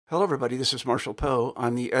Hello, everybody. This is Marshall Poe.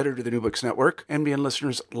 I'm the editor of the New Books Network. NBN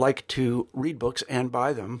listeners like to read books and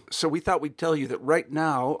buy them. So we thought we'd tell you that right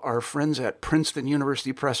now, our friends at Princeton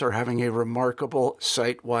University Press are having a remarkable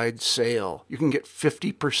site-wide sale. You can get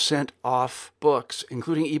 50% off books,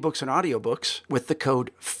 including ebooks and audiobooks, with the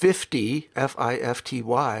code 50,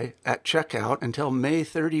 F-I-F-T-Y, at checkout until May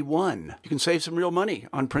 31. You can save some real money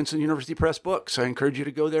on Princeton University Press books. I encourage you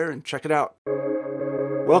to go there and check it out.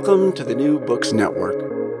 Welcome to the New Books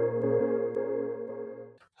Network.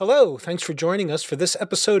 Hello, thanks for joining us for this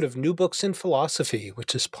episode of New Books in Philosophy,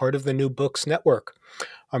 which is part of the New Books Network.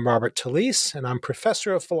 I'm Robert Talisse, and I'm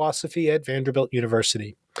professor of philosophy at Vanderbilt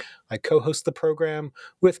University. I co-host the program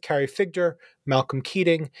with Carrie Figdor, Malcolm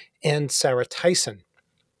Keating, and Sarah Tyson.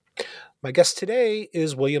 My guest today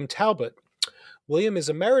is William Talbot. William is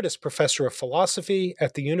emeritus professor of philosophy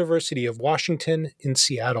at the University of Washington in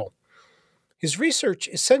Seattle. His research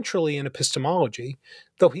is centrally in epistemology,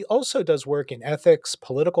 though he also does work in ethics,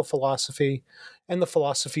 political philosophy, and the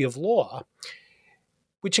philosophy of law,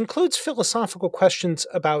 which includes philosophical questions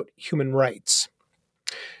about human rights.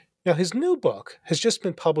 Now, his new book has just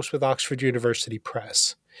been published with Oxford University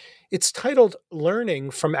Press. It's titled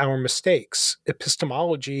Learning from Our Mistakes: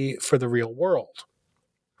 Epistemology for the Real World.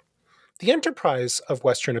 The enterprise of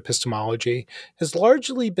Western epistemology has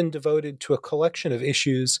largely been devoted to a collection of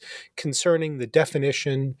issues concerning the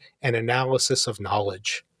definition and analysis of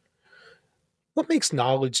knowledge. What makes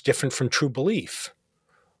knowledge different from true belief?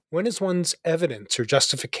 When is one's evidence or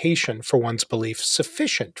justification for one's belief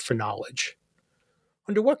sufficient for knowledge?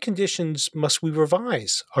 Under what conditions must we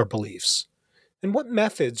revise our beliefs? And what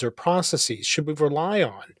methods or processes should we rely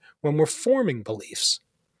on when we're forming beliefs?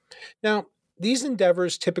 Now, these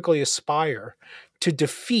endeavors typically aspire to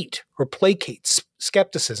defeat or placate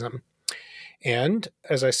skepticism, and,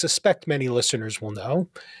 as I suspect many listeners will know,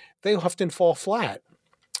 they often fall flat.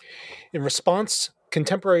 In response,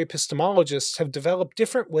 contemporary epistemologists have developed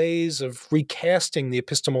different ways of recasting the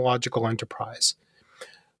epistemological enterprise,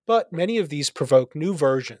 but many of these provoke new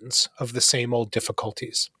versions of the same old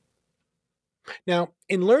difficulties. Now,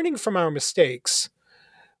 in learning from our mistakes,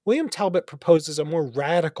 William Talbot proposes a more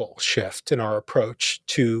radical shift in our approach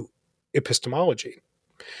to epistemology.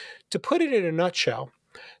 To put it in a nutshell,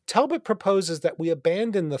 Talbot proposes that we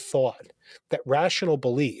abandon the thought that rational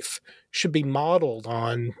belief should be modeled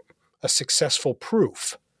on a successful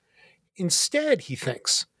proof. Instead, he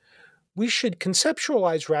thinks, we should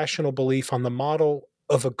conceptualize rational belief on the model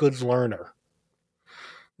of a good learner.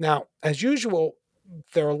 Now, as usual,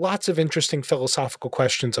 there are lots of interesting philosophical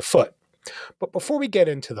questions afoot. But before we get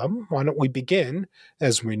into them, why don't we begin,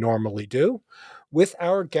 as we normally do, with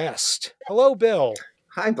our guest. Hello, Bill.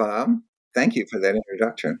 Hi, Bob. Thank you for that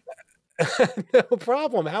introduction. No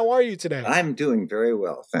problem. How are you today? I'm doing very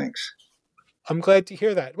well, thanks. I'm glad to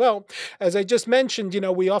hear that. Well, as I just mentioned,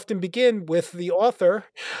 we often begin with the author.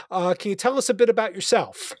 Can you tell us a bit about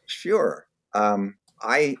yourself? Sure.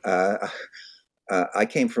 I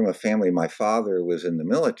came from a family, my father was in the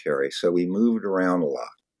military, so we moved around a lot.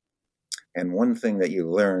 And one thing that you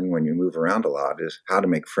learn when you move around a lot is how to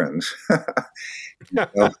make friends.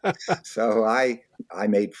 So I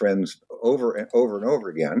made friends over and over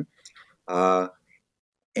again.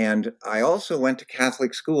 And I also went to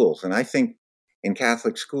Catholic schools. And I think in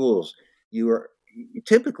Catholic schools, you are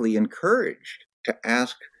typically encouraged to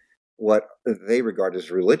ask what they regard as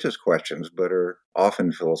religious questions, but are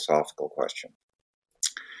often philosophical questions.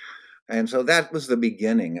 And so that was the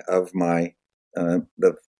beginning of my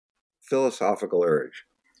the philosophical urge.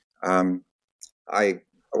 I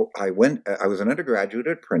was an undergraduate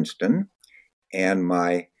at Princeton, and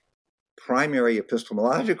my primary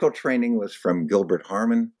epistemological training was from Gilbert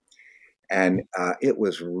Harman. And it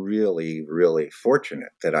was really, really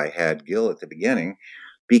fortunate that I had Gil at the beginning,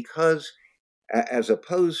 because as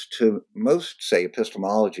opposed to most, say,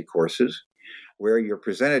 epistemology courses, where you're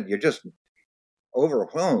just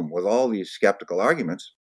overwhelmed with all these skeptical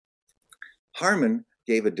arguments, Harman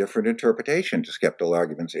gave a different interpretation to skeptical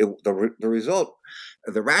arguments. The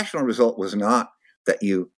rational result was not that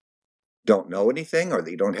you don't know anything or that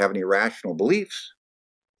you don't have any rational beliefs.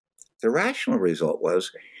 The rational result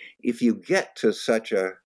was, if you get to such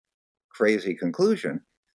a crazy conclusion,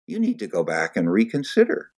 you need to go back and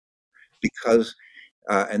reconsider. Because,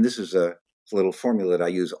 and this is a little formula that I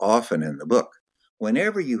use often in the book,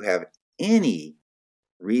 whenever you have any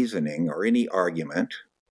reasoning or any argument,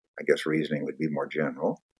 I guess reasoning would be more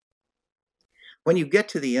general, when you get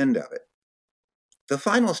to the end of it, the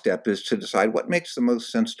final step is to decide what makes the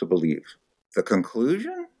most sense to believe, the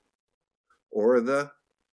conclusion or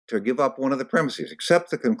to give up one of the premises,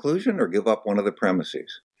 accept the conclusion or give up one of the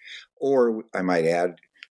premises. Or I might add,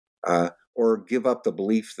 or give up the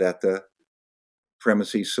belief that the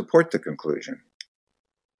premises support the conclusion.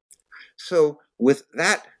 So with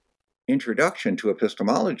that introduction to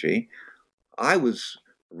epistemology, I was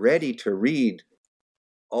ready to read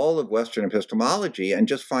all of Western epistemology and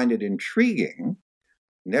just find it intriguing,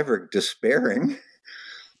 never despairing,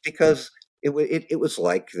 because it was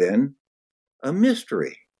like then a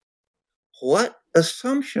mystery. What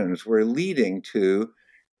assumptions were leading to,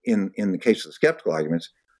 in the case of the skeptical arguments,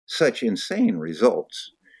 such insane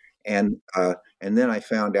results? And then I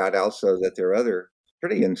found out also that there are other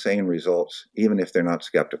pretty insane results, even if they're not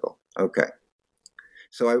skeptical. Okay.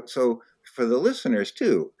 So for the listeners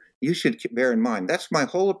too, you should bear in mind, that's my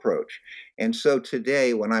whole approach. And so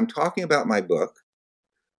today, when I'm talking about my book,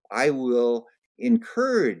 I will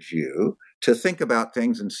encourage you to think about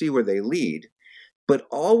things and see where they lead. But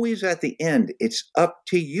always at the end, it's up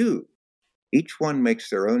to you. Each one makes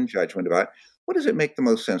their own judgment about what does it make the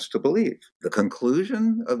most sense to believe? The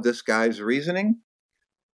conclusion of this guy's reasoning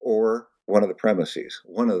or one of the premises,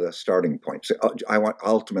 one of the starting points? I want to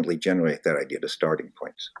ultimately generate that idea to starting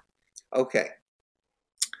points. Okay.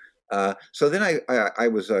 So then I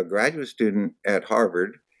was a graduate student at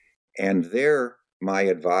Harvard, and there my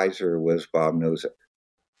advisor was Bob Nozick.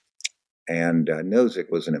 And Nozick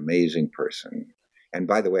was an amazing person. And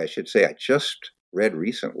by the way, I should say, I just read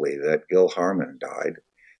recently that Gil Harman died.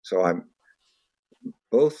 So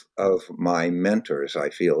both of my mentors, I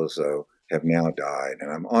feel as though, have now died, and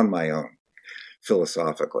I'm on my own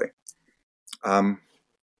philosophically. And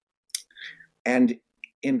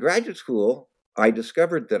in graduate school, I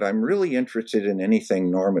discovered that I'm really interested in anything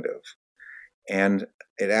normative. And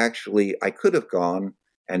I could have gone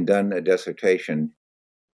and done a dissertation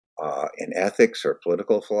in ethics or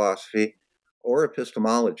political philosophy or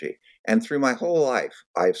epistemology. And through my whole life,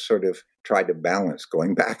 I've sort of tried to balance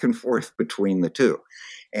going back and forth between the two.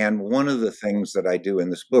 And one of the things that I do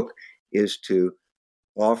in this book is to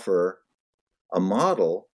offer a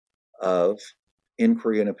model of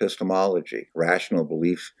inquiry in epistemology, rational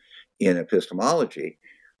belief in epistemology.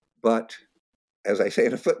 But as I say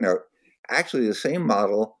in a footnote, actually the same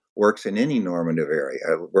model works in any normative area.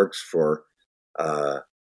 It works for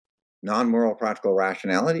non-moral practical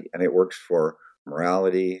rationality, and it works for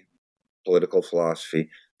morality, political philosophy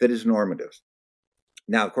that is normative.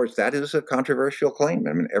 Now, of course, that is a controversial claim.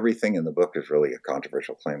 I mean, everything in the book is really a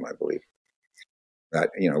controversial claim, I believe. But,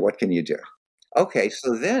 what can you do? Okay,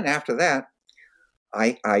 so then after that,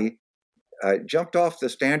 I jumped off the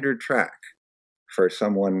standard track for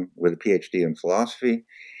someone with a PhD in philosophy,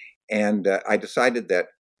 and I decided that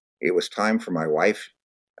it was time for my wife.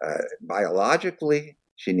 Biologically,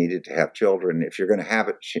 she needed to have children. If you're going to have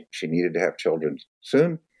it, she needed to have children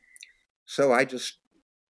soon. So I just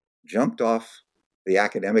jumped off the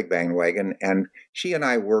academic bandwagon, and she and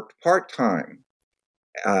I worked part-time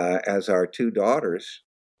as our two daughters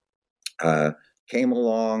came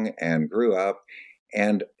along and grew up.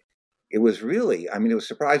 And it was really, it was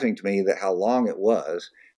surprising to me that how long it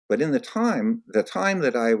was. But in the time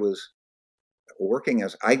that I was working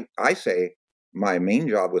as, I say, my main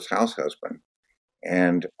job was house husband.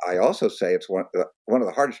 And I also say it's one of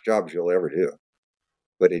the hardest jobs you'll ever do.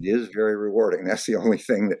 But it is very rewarding. That's the only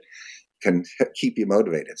thing that can keep you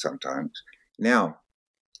motivated sometimes. Now,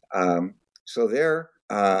 so there,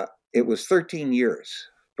 it was 13 years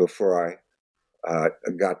before I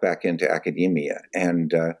got back into academia.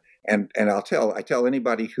 And I tell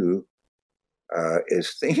anybody who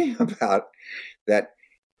is thinking about that,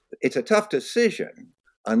 it's a tough decision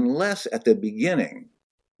unless at the beginning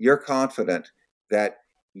you're confident that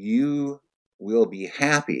you will be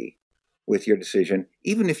happy with your decision,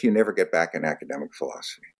 even if you never get back in academic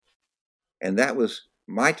philosophy. And that was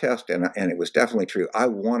my test, and it was definitely true. I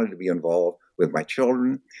wanted to be involved with my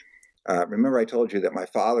children. Remember I told you that my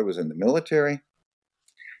father was in the military,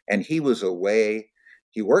 and he was away.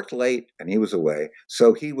 He worked late, and he was away.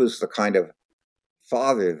 So he was the kind of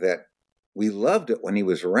father that we loved it when he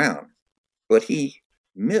was around, but he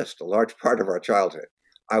missed a large part of our childhood.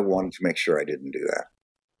 I wanted to make sure I didn't do that.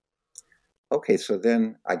 Okay, so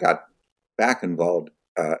then I got back involved,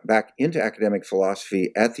 back into academic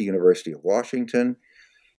philosophy at the University of Washington,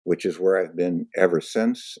 which is where I've been ever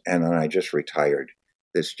since, and then I just retired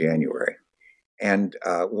this January. And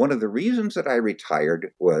one of the reasons that I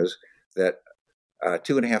retired was that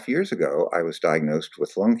 2.5 years ago, I was diagnosed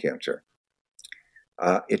with lung cancer.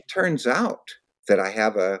 It turns out that I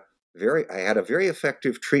had a very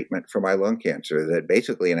effective treatment for my lung cancer that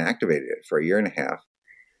basically inactivated it for 1.5 years.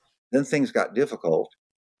 Then things got difficult.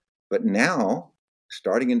 But now,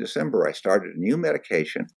 starting in December, I started a new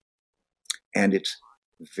medication, and it's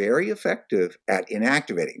very effective at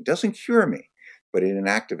inactivating. It doesn't cure me, but it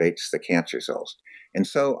inactivates the cancer cells. And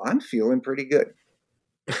so I'm feeling pretty good.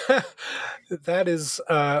 That is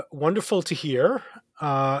wonderful to hear.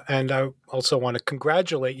 And I also want to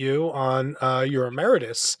congratulate you on your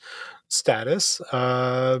emeritus status.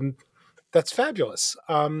 That's fabulous.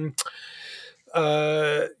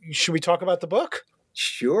 Should we talk about the book?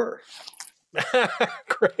 Sure.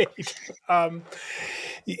 Great. I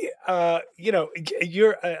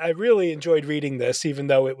really enjoyed reading this, even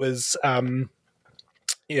though it was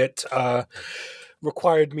it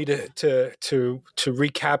required me to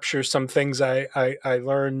recapture some things I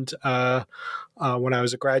learned when I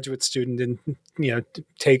was a graduate student and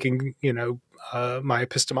taking my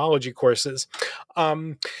epistemology courses,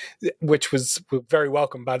 which was very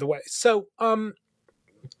welcome, by the way. So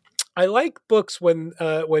I like books when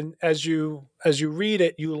as you read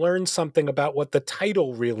it, you learn something about what the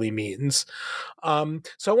title really means. So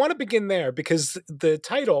I want to begin there because the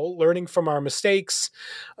title, "Learning from Our Mistakes,"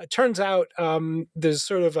 turns out there's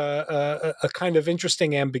sort of a kind of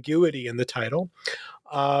interesting ambiguity in the title,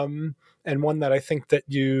 and one that I think that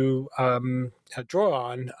you draw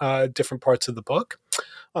on different parts of the book.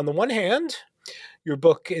 On the one hand, your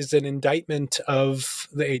book is an indictment of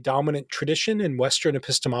a dominant tradition in Western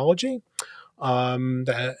epistemology.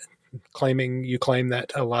 That you claim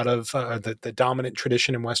that a lot of the dominant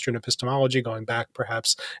tradition in Western epistemology, going back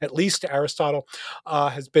perhaps at least to Aristotle,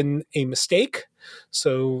 has been a mistake.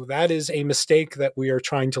 So that is a mistake that we are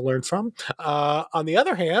trying to learn from. On the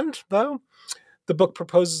other hand, though, the book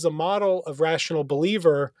proposes a model of the rational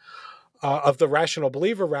believer,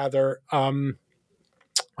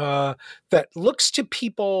 that looks to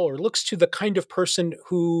people or looks to the kind of person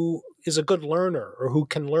who is a good learner or who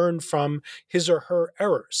can learn from his or her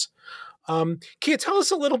errors. Can you tell us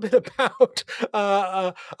a little bit about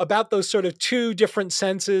those sort of two different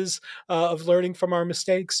senses of learning from our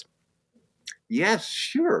mistakes? Yes,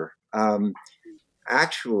 sure.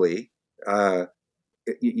 Actually,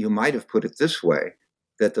 you might have put it this way,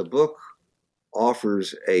 that the book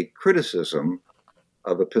offers a criticism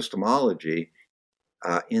of epistemology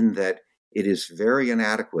in that it is very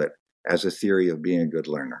inadequate as a theory of being a good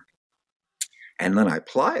learner. And then I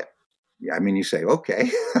apply it. I mean, you say, okay.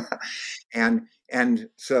 and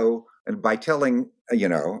by telling,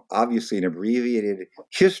 obviously an abbreviated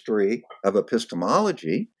history of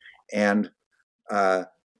epistemology, and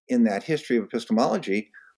in that history of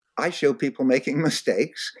epistemology, I show people making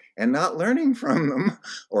mistakes and not learning from them,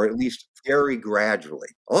 or at least very gradually.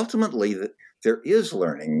 Ultimately, there is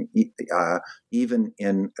learning, even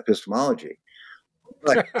in epistemology,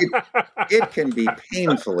 but it can be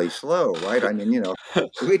painfully slow, right? I mean,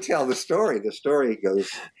 we tell the story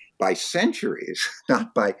goes by centuries,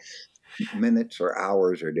 not by minutes or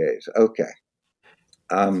hours or days. Okay.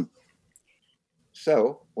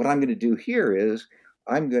 So what I'm going to do here is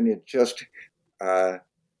I'm going to just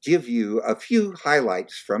give you a few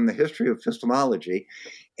highlights from the history of epistemology,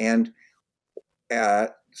 and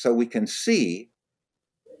so we can see,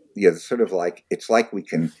 sort of like, it's like we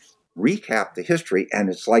can recap the history, and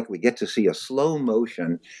it's like we get to see a slow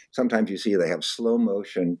motion. Sometimes you see they have slow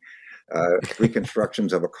motion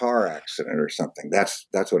reconstructions of a car accident or something. That's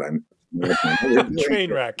what I'm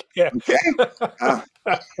train wreck. Yeah. Okay.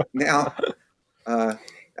 Now,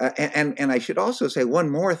 and I should also say one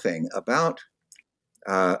more thing about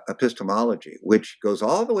epistemology, which goes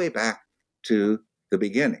all the way back to the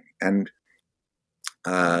beginning. And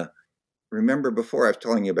remember, before I was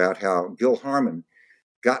telling you about how Gil Harman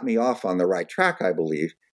got me off on the right track, I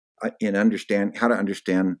believe, in how to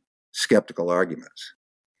understand skeptical arguments.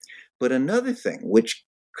 But another thing which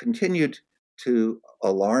continued to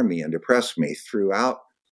alarm me and depress me throughout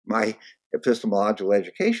my epistemological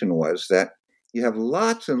education was that you have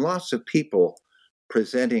lots and lots of people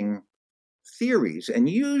presenting theories, and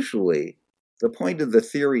usually the point of the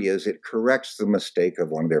theory is it corrects the mistake of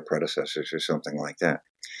one of their predecessors or something like that.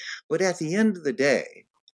 But at the end of the day,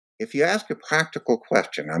 if you ask a practical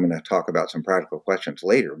question, I'm going to talk about some practical questions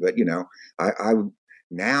later, but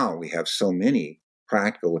now we have so many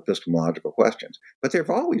practical epistemological questions, but there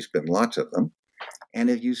have always been lots of them.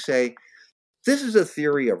 And if you say, this is a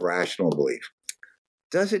theory of rational belief,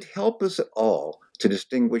 does it help us at all to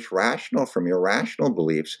distinguish rational from irrational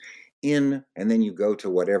beliefs and then you go to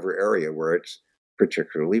whatever area where it's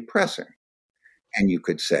particularly pressing? And you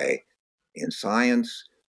could say, in science,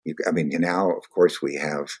 now, of course, we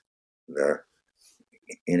have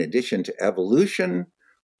in addition to evolution,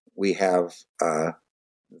 we have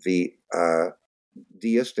the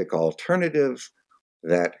deistic alternative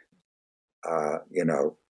that,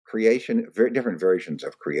 creation, very different versions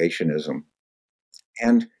of creationism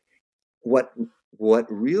And what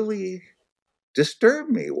really disturbed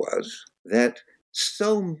me was that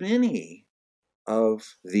so many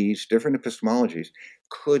of these different epistemologies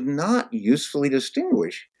could not usefully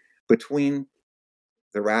distinguish between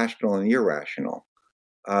the rational and the irrational.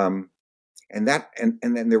 And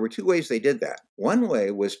then there were two ways they did that. One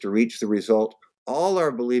way was to reach the result, all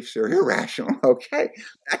our beliefs are irrational. Okay,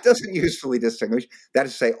 that doesn't usefully distinguish. That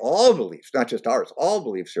is to say, all beliefs, not just ours, all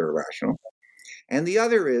beliefs are irrational. And the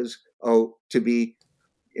other is, to be,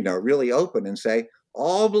 really open and say,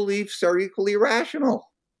 all beliefs are equally rational.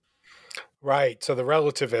 Right. So the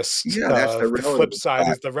relativist, that's the flip side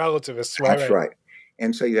is the relativist. Right, that's right.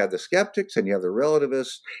 And so you have the skeptics and you have the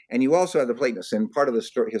relativists, and you also have the Platonists. And part of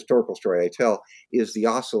the historical story I tell is the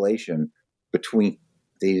oscillation between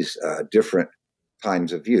these different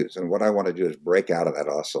kinds of views. And what I want to do is break out of that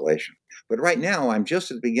oscillation. But right now, I'm just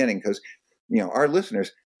at the beginning because, our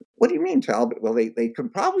listeners, what do you mean, Talbot? Well, they can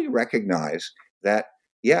probably recognize that,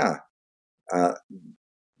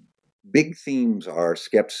 big themes are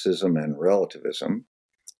skepticism and relativism.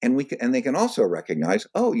 And they can also recognize,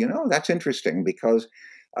 that's interesting because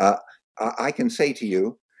I can say to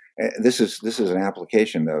you, this is an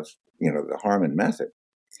application of the Harman method.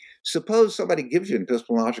 Suppose somebody gives you an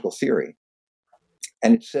epistemological theory,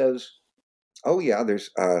 and it says, there's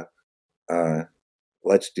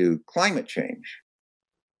let's do climate change.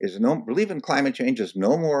 Believe in climate change is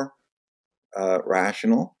no more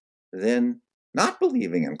rational than not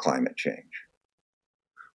believing in climate change.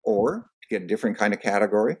 Or to get a different kind of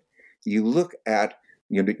category, you look at,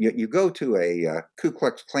 you go to a Ku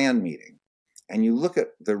Klux Klan meeting and you look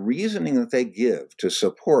at the reasoning that they give to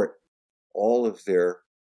support all of their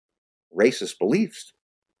racist beliefs.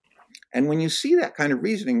 And when you see that kind of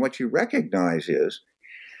reasoning, what you recognize is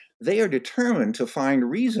they are determined to find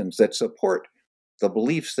reasons that support the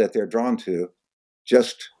beliefs that they're drawn to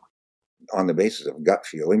just on the basis of gut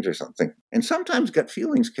feelings or something. And sometimes gut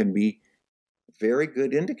feelings can be very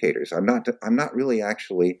good indicators. I'm not really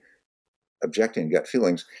actually objecting to gut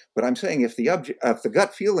feelings, but I'm saying if the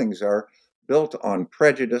gut feelings are built on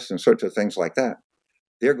prejudice and sorts of things like that,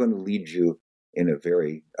 they're going to lead you in a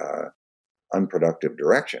very unproductive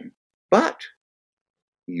direction. But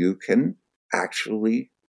you can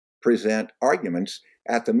actually present arguments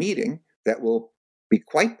at the meeting that will be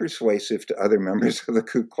quite persuasive to other members of the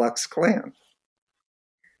Ku Klux Klan.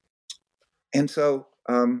 And so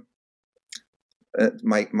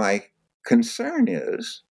my concern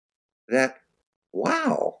is that,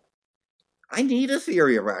 I need a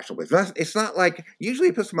theory of rational belief. It's not like usually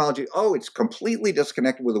epistemology, it's completely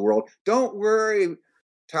disconnected with the world. Don't worry,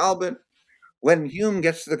 Talbot, when Hume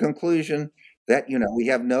gets to the conclusion that, we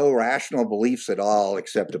have no rational beliefs at all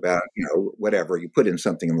except about, whatever, you put in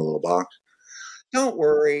something in the little box. Don't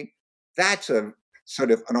worry, that's a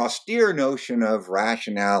sort of an austere notion of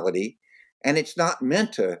rationality, and it's not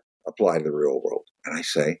meant to apply to the real world. And I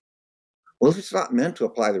say, well, if it's not meant to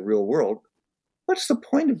apply to the real world, what's the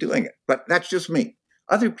point of doing it? But that's just me.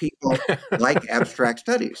 Other people like abstract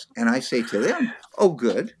studies. And I say to them,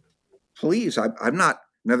 good, please. I'm not,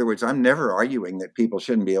 in other words, I'm never arguing that people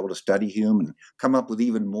shouldn't be able to study Hume and come up with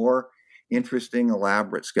even more interesting,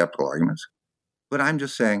 elaborate skeptical arguments. But I'm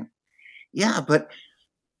just saying, but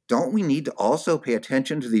don't we need to also pay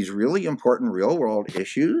attention to these really important real world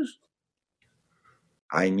issues?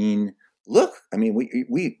 I mean, look,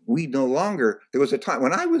 we no longer, there was a time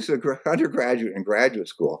when I was an undergraduate in graduate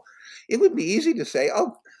school, it would be easy to say,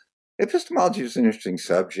 epistemology is an interesting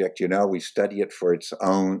subject, we study it for its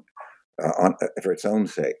own, for its own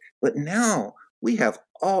sake. But now we have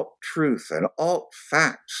alt truth and alt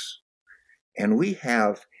facts, and we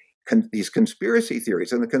have these conspiracy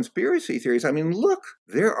theories. And the conspiracy theories, look,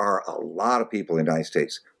 there are a lot of people in the United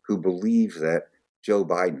States who believe that Joe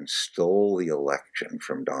Biden stole the election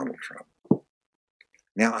from Donald Trump.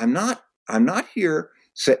 Now, I'm not here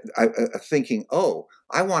thinking,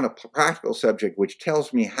 I want a practical subject which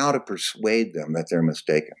tells me how to persuade them that they're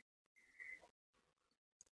mistaken.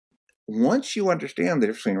 Once you understand the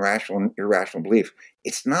difference between rational and irrational belief,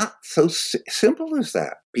 it's not so simple as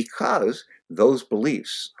that, because those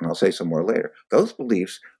beliefs, and I'll say some more later, those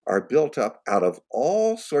beliefs are built up out of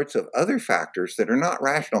all sorts of other factors that are not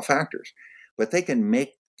rational factors, but they can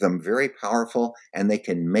make them very powerful, and they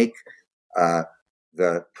can make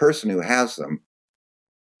the person who has them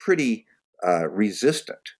pretty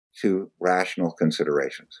resistant to rational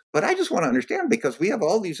considerations. But I just want to understand, because we have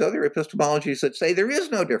all these other epistemologies that say there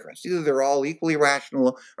is no difference. Either they're all equally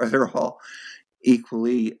rational or they're all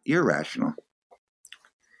equally irrational.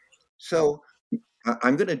 So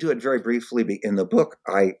I'm going to do it very briefly. In the book,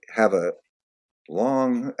 I have a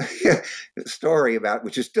long story about,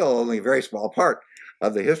 which is still only a very small part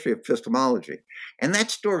of the history of epistemology. And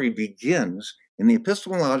that story begins in the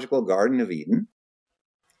epistemological Garden of Eden,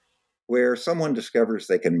 where someone discovers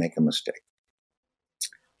they can make a mistake.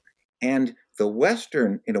 And in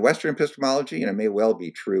Western epistemology, and it may well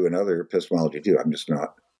be true in other epistemology too, I'm just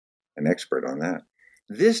not an expert on that,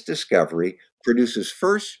 this discovery produces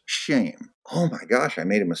first shame. Oh my gosh, I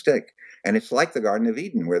made a mistake. And it's like the Garden of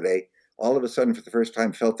Eden, where they all of a sudden for the first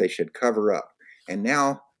time felt they should cover up. And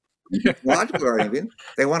now, in the epistemological Garden of Eden,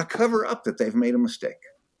 they want to cover up that they've made a mistake.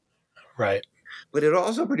 Right. But it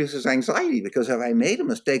also produces anxiety, because if I made a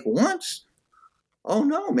mistake once, oh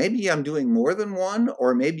no, maybe I'm doing more than one,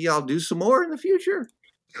 or maybe I'll do some more in the future.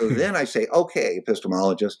 So then I say, okay,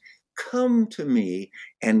 epistemologists, come to me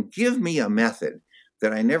and give me a method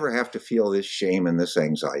that I never have to feel this shame and this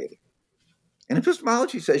anxiety. And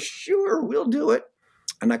epistemology says, sure, we'll do it.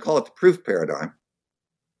 And I call it the proof paradigm.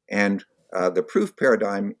 And the proof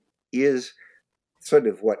paradigm is sort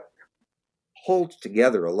of what holds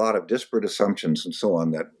together a lot of disparate assumptions and so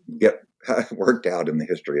on that get worked out in the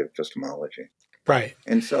history of epistemology. Right.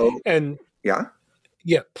 And so, yeah,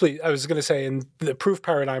 please. I was going to say, and the proof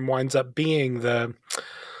paradigm winds up being the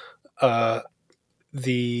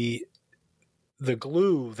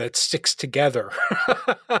glue that sticks together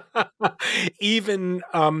even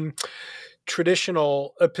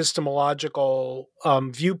traditional epistemological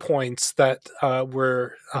viewpoints that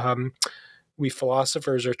we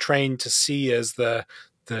philosophers are trained to see as the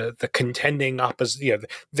contending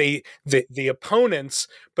opposite, the opponents,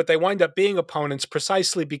 but they wind up being opponents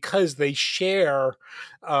precisely because they share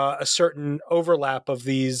a certain overlap of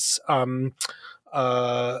these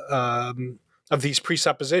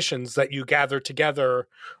presuppositions that you gather together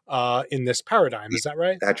in this paradigm. Is that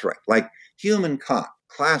right? That's right. Like Hume and Kant,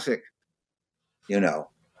 classic,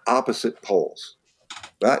 opposite poles.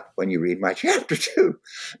 But when you read my chapter 2,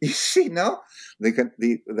 you see, no,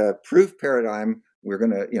 the proof paradigm, we're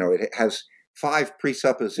going to, it has 5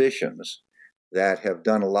 presuppositions that have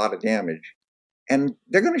done a lot of damage, and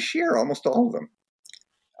they're going to share almost all of them.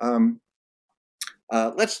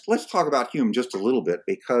 Let's talk about Hume just a little bit,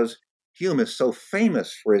 because Hume is so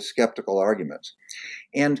famous for his skeptical arguments.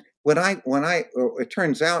 And it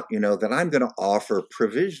turns out, that I'm going to offer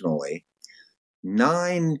provisionally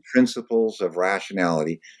 9 principles of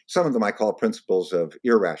rationality. Some of them I call principles of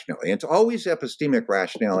irrationality. It's always epistemic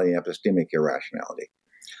rationality and epistemic irrationality.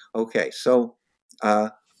 Okay, so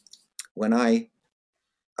when I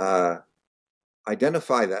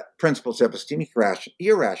identify the principles of epistemic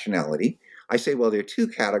irrationality, I say, well, there are 2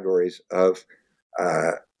 categories of,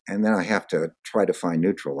 and then I have to try to find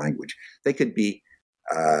neutral language. They could be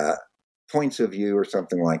points of view or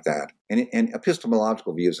something like that, and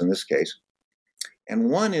epistemological views in this case.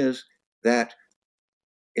 And one is that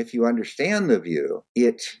if you understand the view,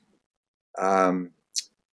 it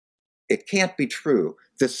can't be true.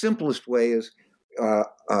 The simplest way is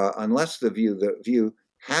unless the view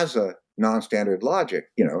has a non-standard logic,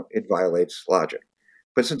 it violates logic.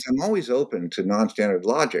 But since I'm always open to non-standard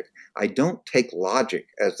logic, I don't take logic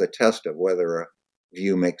as the test of whether a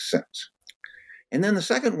view makes sense. And then the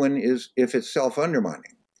second one is if it's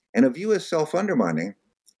self-undermining. And a view is self-undermining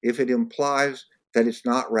if it implies that it's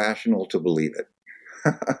not rational to believe it.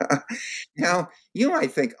 Now, you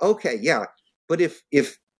might think, okay, yeah, but if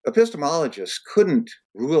epistemologists couldn't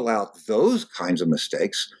rule out those kinds of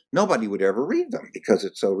mistakes, nobody would ever read them because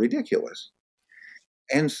it's so ridiculous.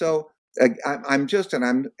 And so the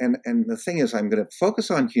thing is, I'm going to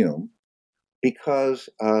focus on Hume because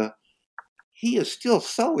he is still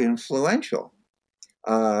so influential.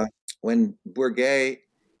 When Bourget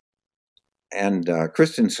and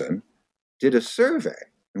Christensen did a survey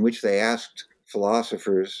in which they asked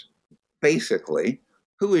philosophers, basically,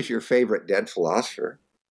 who is your favorite dead philosopher?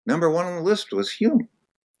 Number 1 on the list was Hume.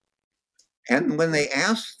 And when they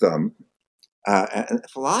asked them,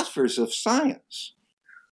 philosophers of science,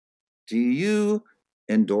 do you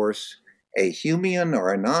endorse a Humean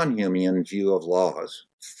or a non-Humean view of laws?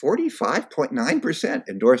 45.9%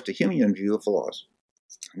 endorsed a Humean view of laws.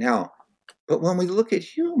 Now, but when we look at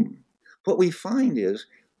Hume, what we find is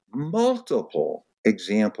multiple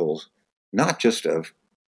examples, not just of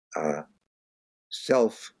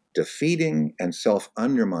self-defeating and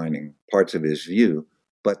self-undermining parts of his view,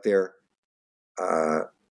 but they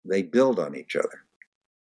build on each other.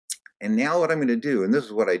 And now what I'm going to do, and this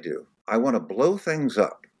is what I do, I want to blow things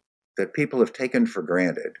up that people have taken for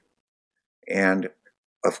granted. And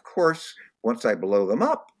of course, once I blow them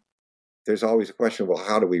up, there's always a question, well,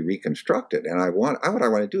 how do we reconstruct it? And what I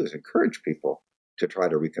want to do is encourage people to try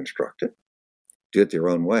to reconstruct it, do it their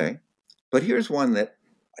own way. But here's one that,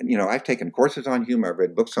 I've taken courses on Hume, I've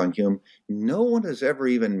read books on Hume. No one has ever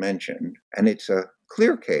even mentioned, and it's a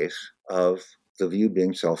clear case of the view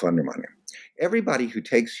being self-undermining. Everybody who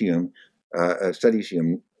takes Hume, studies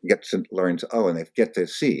Hume, learns, and they get to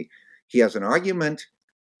see he has an argument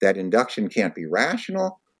that induction can't be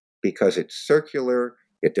rational because it's circular.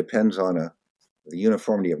 It depends on the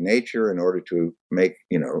uniformity of nature in order to make,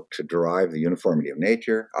 to derive the uniformity of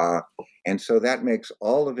nature. And so that makes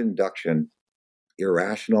all of induction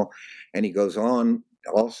irrational. And he goes on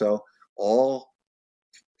also, all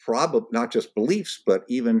not just beliefs, but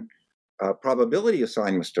even probability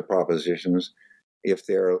assignments to propositions, if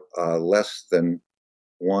they're less than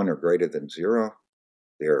 1 or greater than 0,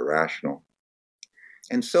 they're irrational.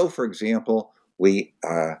 And so, for example, we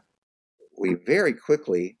very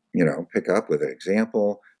quickly, pick up with an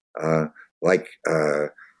example I like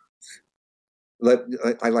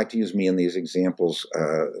to use me in these examples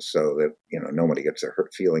so that nobody gets their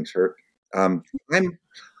feelings hurt. I'm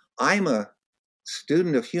a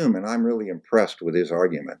student of Hume, and I'm really impressed with his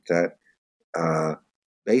argument that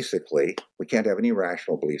basically we can't have any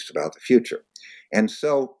rational beliefs about the future. And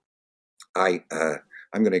so I'm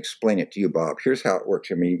going to explain it to you, Bob. Here's how it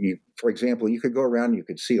works. I mean, for example, you could go around, you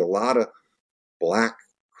could see a lot of black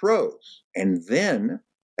crows, and then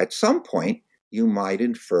at some point you might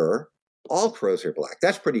infer all crows are black.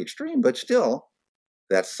 That's pretty extreme, but still,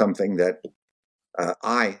 that's something that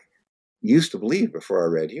I used to believe before I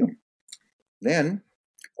read Hume. Then,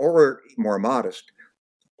 or more modest,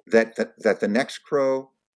 that the next crow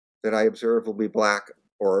that I observe will be black,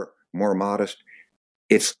 or more modest,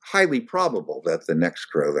 it's highly probable that the next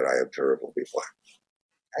crow that I observe will be black.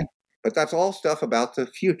 Okay? But that's all stuff about the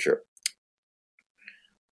future.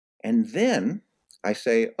 And then I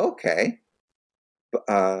say, okay,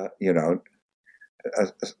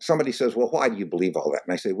 somebody says, well, why do you believe all that?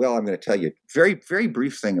 And I say, well, I'm going to tell you a very, very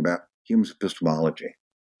brief thing about Hume's epistemology.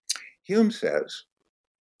 Hume says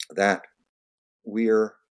that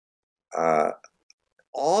we're,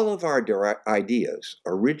 all of our direct ideas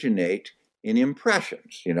originate in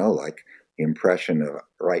impressions, like the impression of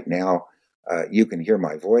right now, you can hear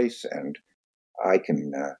my voice and I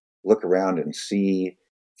can look around and see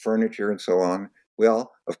furniture and so on.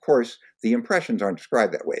 Well, of course, the impressions aren't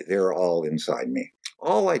described that way. They're all inside me,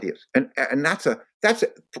 all ideas. And that's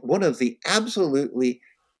one of the absolutely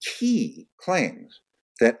key claims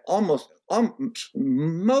that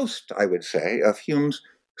most, I would say, of Hume's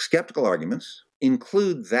skeptical arguments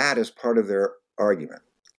include that as part of their argument.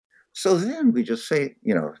 So then we just say,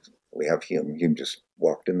 we have Hume. Hume just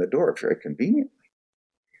walked in the door very conveniently.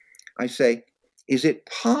 I say, is it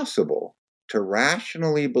possible to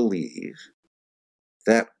rationally believe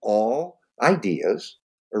that all ideas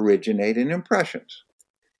originate in impressions?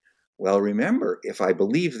 Well, remember, if I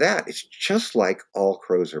believe that, it's just like all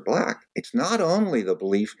crows are black. It's not only the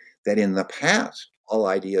belief that in the past all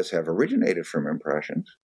ideas have originated from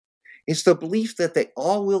impressions, it's the belief that they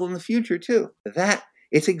all will in the future too. That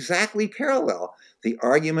it's exactly parallel. The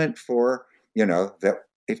argument for, that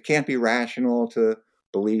it can't be rational to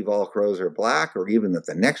believe all crows are black, or even that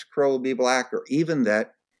the next crow will be black, or even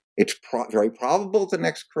that it's very probable the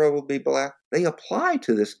next crow will be black. They apply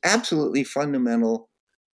to this absolutely fundamental,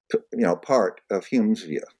 part of Hume's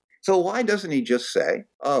view. So why doesn't he just say,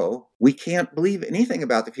 we can't believe anything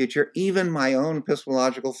about the future, even my own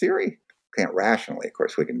epistemological theory? Can't rationally, of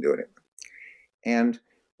course, we can do it. And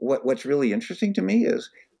what's really interesting to me is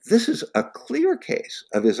this is a clear case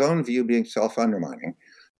of his own view being self-undermining,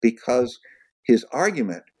 because his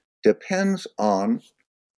argument depends on,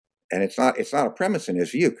 and it's not a premise in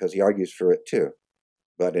his view because he argues for it too,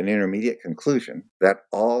 but an intermediate conclusion that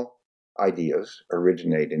all ideas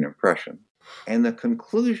originate in impression. And the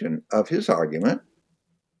conclusion of his argument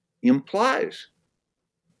implies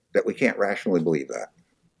that we can't rationally believe that.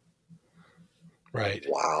 Right.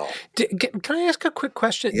 Wow. Can I ask a quick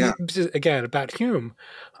question? Yeah. Again, about Hume.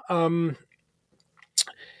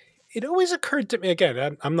 It always occurred to me,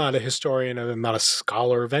 again, I'm not a historian, I'm not a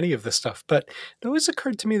scholar of any of this stuff, but it always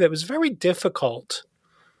occurred to me that it was very difficult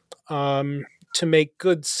to make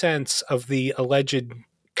good sense of the alleged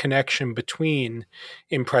connection between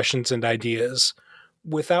impressions and ideas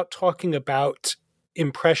without talking about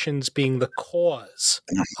impressions being the cause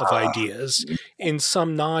of ideas in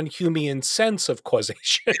some non-Humean sense of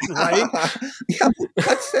causation, right? Yeah,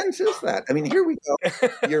 what sense is that? I mean, here we go.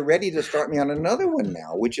 You're ready to start me on another one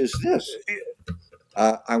now, which is this.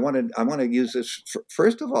 I want to use this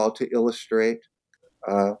first of all to illustrate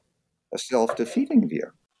a self-defeating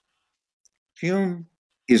view. Hume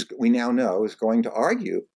we now know, is going to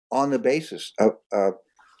argue on the basis of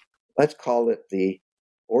let's call it the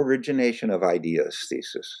origination of ideas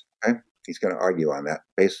thesis. Okay? He's going to argue on that,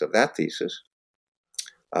 based on that thesis,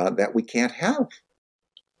 that we can't have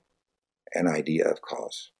an idea of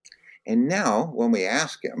cause. And now, when we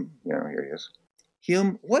ask him, here he is,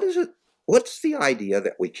 Hume, what is it? What's the idea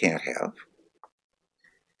that we can't have?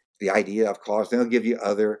 The idea of cause. They'll give you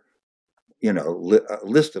other, a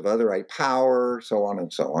list of other power, so on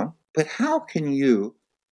and so on. But how can you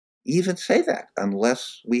even say that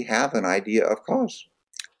unless we have an idea of cause?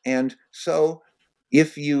 And so,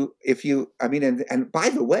 and by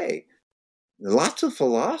the way, lots of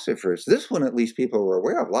philosophers, this one at least people were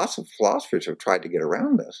aware of, lots of philosophers have tried to get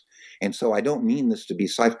around this. And so I don't mean this to be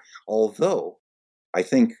although I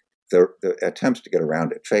think the attempts to get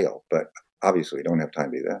around it fail, but obviously we don't have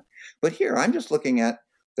time to do that. But here, I'm just looking at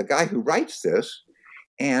the guy who writes this,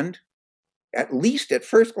 and at least at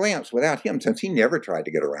first glance, without him, since he never tried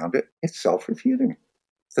to get around it, it's self-refuting.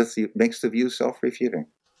 It makes the view self-refuting.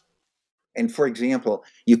 And for example,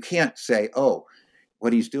 you can't say,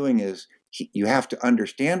 what he's doing is, you have to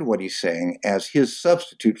understand what he's saying as his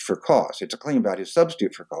substitute for cause. It's a claim about his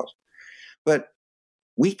substitute for cause. But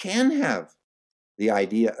we can have the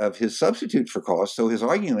idea of his substitute for cause, so his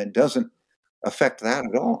argument doesn't affect that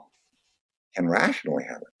at all. Can rationally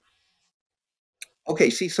have it. Okay,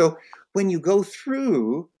 so when you go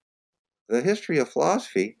through the history of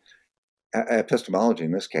philosophy, epistemology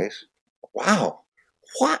in this case, wow,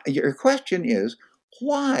 your question is,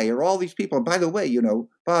 why are all these people, and by the way,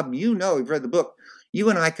 Bob, you've read the book, you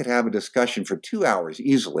and I could have a discussion for 2 hours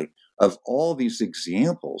easily of all these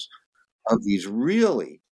examples of these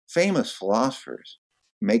really famous philosophers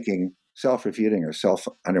making self-refuting or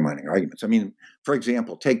self-undermining arguments. I mean, for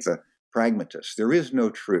example, take the pragmatists. There is no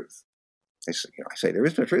truth. I say there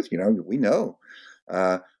is no truth. We know.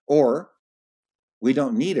 Or we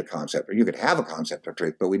don't need a concept. Or you could have a concept of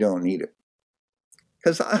truth, but we don't need it.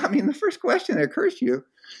 Because, the first question that occurs to you,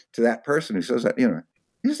 to that person who says that,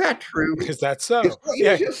 is that true? Is that so? Is what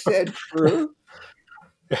you just said true?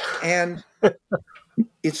 And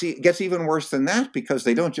it gets even worse than that, because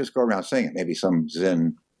they don't just go around saying it. Maybe some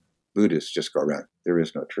Zen Buddhists just go around, there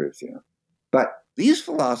is no truth, But these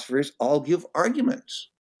philosophers all give arguments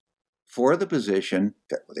for the position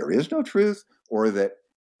that there is no truth, or that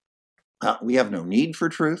we have no need for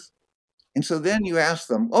truth. And so then you ask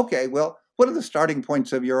them, okay, well, what are the starting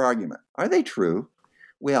points of your argument? Are they true?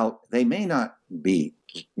 Well, they may not be,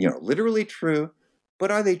 literally true, but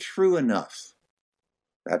are they true enough?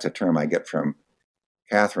 That's a term I get from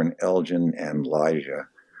Catherine Elgin and Elijah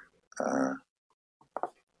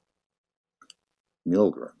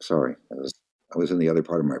Milgram. Sorry, I was in the other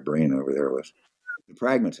part of my brain over there with the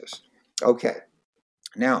pragmatist. Okay,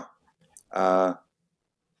 now.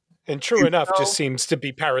 And true enough just seems to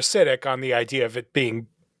be parasitic on the idea of it being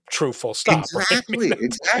true, full stop. Exactly, right?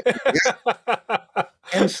 Exactly. Yeah.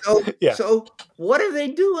 And so what are they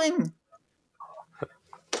doing?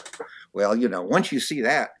 Well, once you see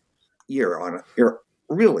that,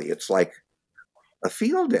 it's like a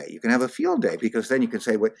field day. You can have a field day, because then you can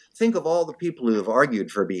say, think of all the people who have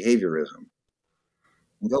argued for behaviorism.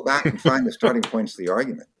 And go back and find the starting points of the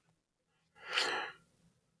argument.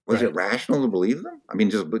 Was it rational to believe them?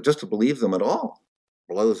 Just to believe them at all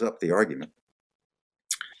blows up the argument.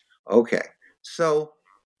 Okay, so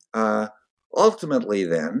ultimately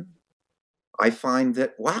then, I find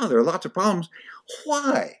that, wow, there are lots of problems.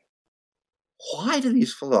 Why? Why do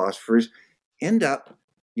these philosophers end up,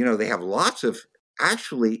 they have lots of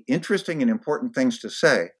actually interesting and important things to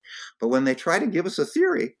say, but when they try to give us a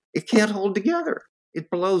theory, it can't hold together.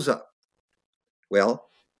 It blows up. Well,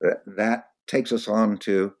 that takes us on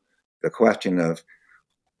to the question of,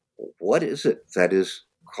 what is it that is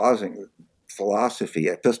causing philosophy,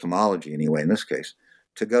 epistemology anyway in this case,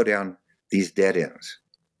 to go down these dead ends?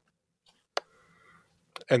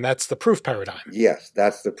 And that's the proof paradigm. Yes,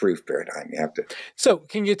 that's the proof paradigm. You have to. So,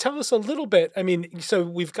 can you tell us a little bit? So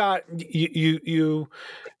we've got you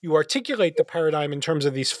articulate the paradigm in terms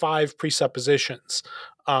of these 5 presuppositions.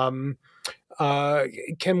 Can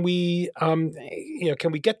we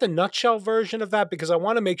get the nutshell version of that? Because I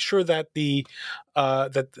want to make sure that the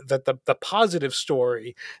positive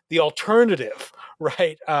story, the alternative,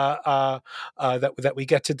 right, that we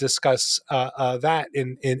get to discuss that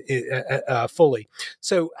in fully.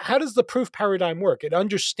 So, how does the proof paradigm work? It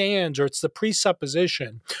understands, or it's the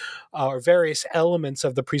presupposition, or various elements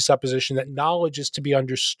of the presupposition that knowledge is to be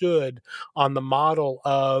understood on the model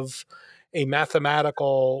of a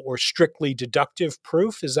mathematical or strictly deductive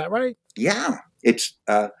proof. Is that right? Yeah. It's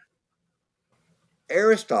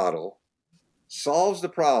Aristotle solves the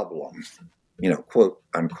problem quote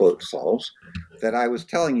unquote solves, that I was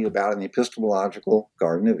telling you about in the epistemological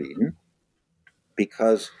Garden of Eden,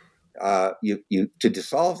 because to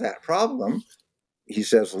solve that problem, he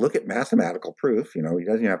says, look at mathematical proof. He doesn't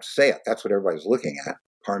even have to say it. That's what everybody's looking at.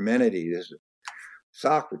 Parmenides,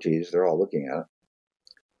 Socrates, they're all looking at it.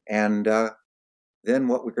 And then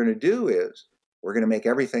what we're going to do is we're going to make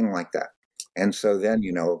everything like that. And so then,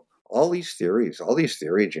 all these theories,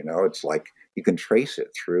 it's like you can trace it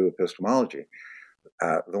through epistemology.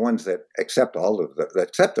 The ones that accept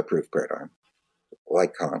the proof paradigm,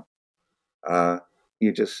 like Kant,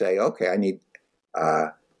 you just say, okay, I need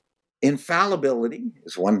infallibility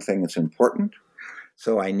is one thing that's important.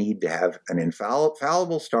 So I need to have an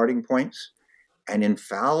infallible starting points and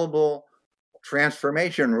infallible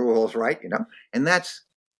transformation rules, right? And that's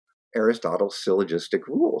Aristotle's syllogistic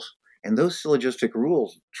rules. And those syllogistic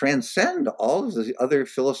rules transcend all of the other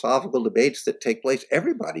philosophical debates that take place.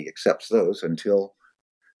 Everybody accepts those until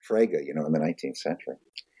Frege, in the 19th century.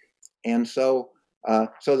 And so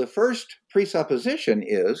the first presupposition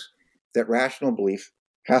is that rational belief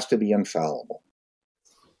has to be infallible.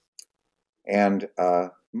 And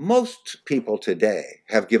most people today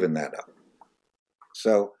have given that up.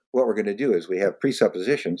 So what we're going to do is we have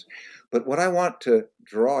presuppositions, but what I want to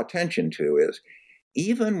draw attention to is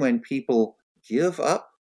even when people give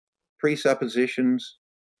up presuppositions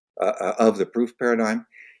of the proof paradigm,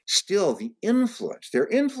 still their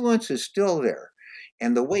influence is still there.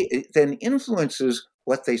 And the way it then influences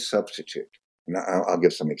what they substitute. And I'll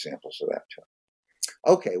give some examples of that too.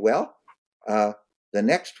 Okay, well, the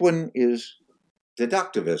next one is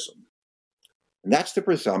deductivism. And that's the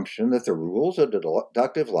presumption that the rules of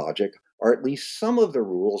deductive logic are at least some of the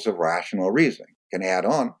rules of rational reasoning. Can add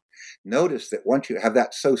on. Notice that once you have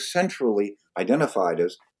that so centrally identified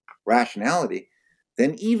as rationality,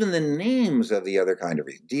 then even the names of the other kind of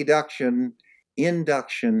reason, deduction,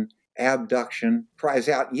 induction, abduction, cries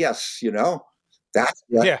out, yes, that's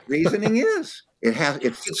what reasoning is. It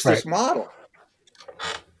fits this model.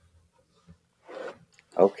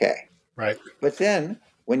 Okay. Right. But then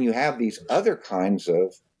when you have these other kinds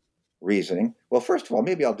of reasoning, well, first of all,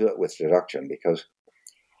 maybe I'll do it with deduction, because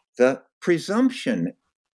the presumption,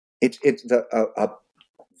 it's a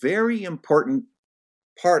very important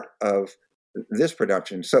part of this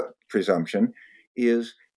presumption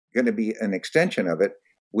is going to be an extension of it,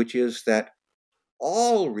 which is that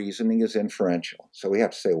all reasoning is inferential. So we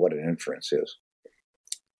have to say what an inference is.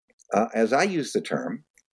 As I use the term,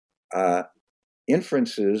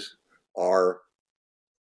 inferences are,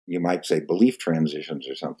 you might say, belief transitions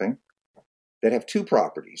or something that have two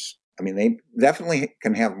properties. I mean, they definitely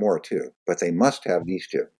can have more too, but they must have these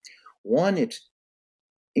two. One, it's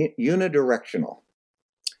unidirectional.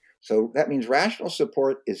 So that means rational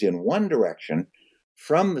support is in one direction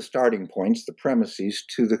from the starting points, the premises,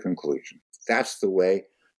 to the conclusion. That's the way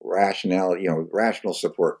rational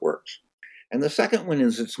support works. And the second one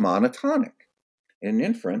is it's monotonic. In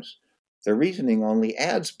inference, the reasoning only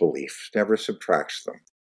adds beliefs, never subtracts them.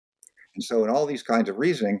 And so in all these kinds of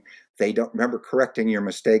reasoning, they don't remember correcting your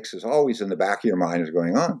mistakes is always in the back of your mind is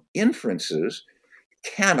going on. Inferences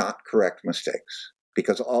cannot correct mistakes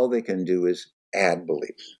because all they can do is add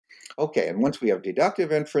beliefs. Okay, and once we have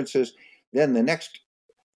deductive inferences, then the next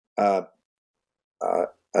of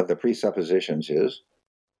the presuppositions is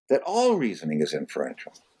that all reasoning is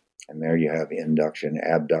inferential. And there you have induction,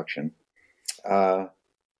 abduction. The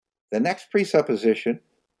next presupposition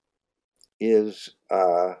is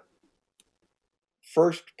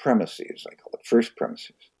first premises, I call it first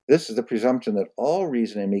premises. This is the presumption that all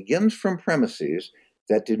reasoning begins from premises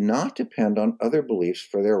that do not depend on other beliefs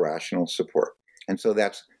for their rational support. And so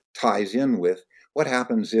that ties in with what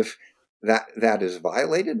happens if that is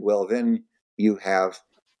violated. Well, then you have,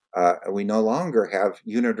 we no longer have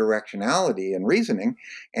unidirectionality in reasoning.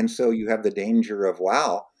 And so you have the danger of,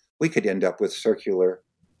 wow, we could end up with circular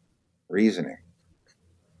reasoning.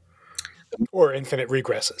 Or infinite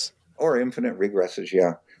regresses. Or infinite regresses,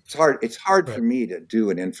 yeah. It's hard right. for me to do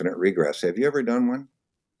an infinite regress. Have you ever done one?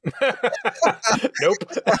 Nope.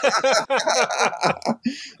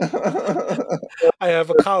 I have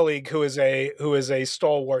a colleague who is a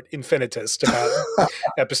stalwart infinitist about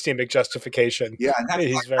epistemic justification. Yeah,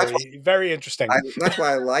 he's very interesting. That's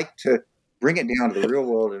why I like to bring it down to the real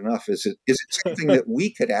world enough. Is it something that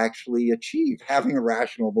we could actually achieve, having a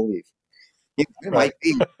rational belief? It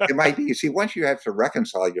might be. You see, once you have to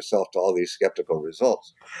reconcile yourself to all these skeptical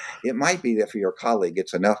results, it might be that for your colleague,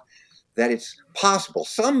 it's enough that it's possible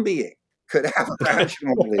some being could have a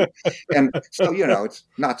rational belief. And so, it's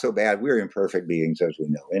not so bad. We're imperfect beings, as we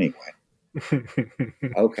know, anyway.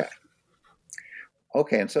 Okay.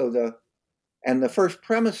 And so And the first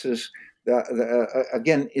premise is,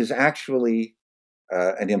 again, is actually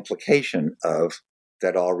an implication of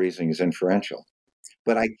that all reasoning is inferential.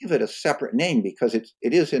 But I give it a separate name because it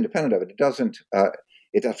is independent of it. It doesn't.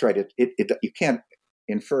 That's right. You can't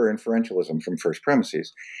infer inferentialism from first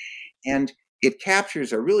premises, and it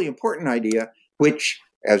captures a really important idea, which,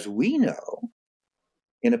 as we know,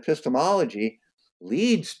 in epistemology,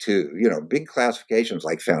 leads to big classifications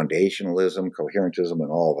like foundationalism, coherentism,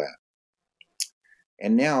 and all that.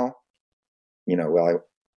 And now,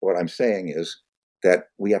 what I'm saying is that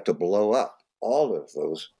we have to blow up all of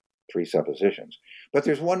those presuppositions. But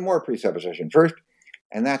there's one more presupposition first,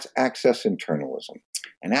 and that's access internalism.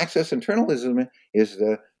 And access internalism is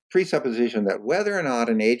the presupposition that whether or not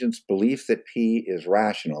an agent's belief that P is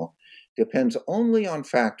rational depends only on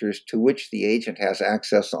factors to which the agent has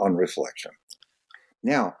access on reflection.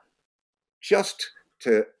 Now, just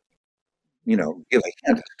to give a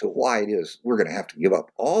hint as to why it is we're going to have to give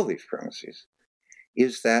up all these premises,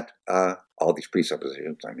 is that all these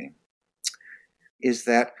presuppositions, is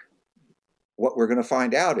that what we're going to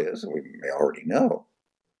find out is, and we may already know,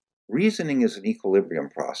 reasoning is an equilibrium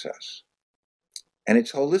process. And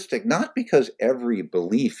it's holistic, not because every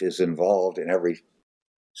belief is involved in every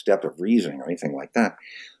step of reasoning or anything like that,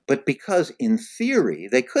 but because in theory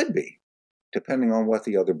they could be, depending on what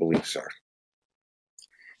the other beliefs are.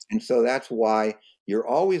 And so that's why you're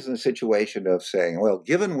always in a situation of saying, well,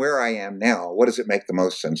 given where I am now, what does it make the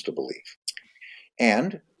most sense to believe?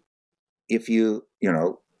 And if you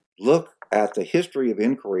look at the history of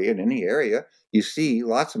inquiry in any area, you see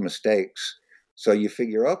lots of mistakes. So you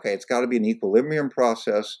figure, okay, it's got to be an equilibrium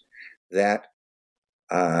process that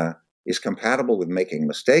is compatible with making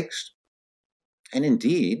mistakes. And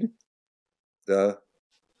indeed,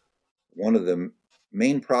 one of the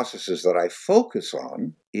main processes that I focus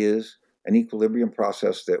on is an equilibrium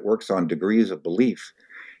process that works on degrees of belief.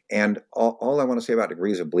 And all I want to say about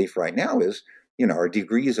degrees of belief right now is, are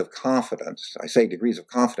degrees of confidence. I say degrees of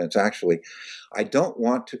confidence, actually. I don't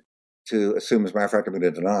want to assume, as a matter of fact, I'm going to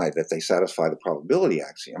deny that they satisfy the probability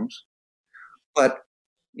axioms. But,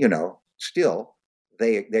 still,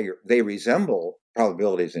 they resemble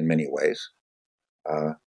probabilities in many ways.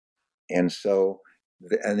 And so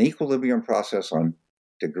an equilibrium process on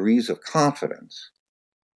degrees of confidence,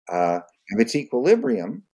 if it's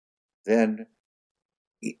equilibrium, then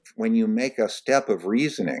when you make a step of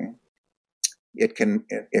reasoning, it can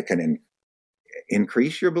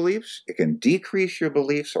increase your beliefs, it can decrease your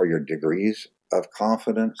beliefs or your degrees of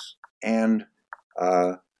confidence, and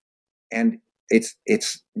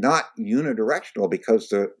it's not unidirectional because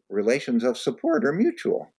the relations of support are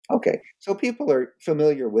mutual. Okay, so people are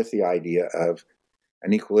familiar with the idea of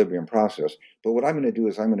an equilibrium process, but what I'm going to do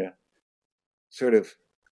is I'm going to sort of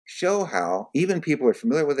show how even people who are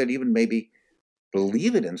familiar with it, even maybe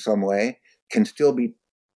believe it in some way, can still be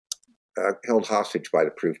held hostage by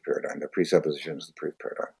the proof paradigm, the presuppositions of the proof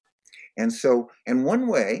paradigm. And one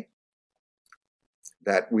way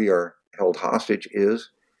that we are held hostage is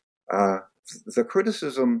the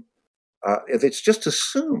criticism, if it's just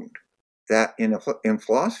assumed that in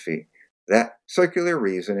philosophy that circular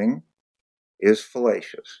reasoning is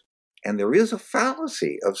fallacious. And there is a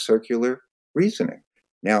fallacy of circular reasoning.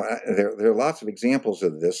 Now, there are lots of examples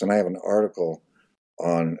of this, and I have an article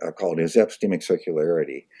on called Is Epistemic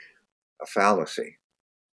Circularity a Fallacy,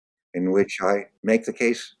 in which I make the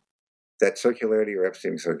case that circularity or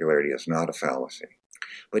epistemic circularity is not a fallacy.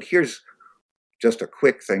 But here's just a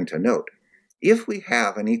quick thing to note. If we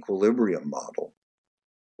have an equilibrium model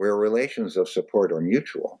where relations of support are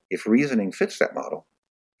mutual, if reasoning fits that model,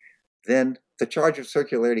 then the charge of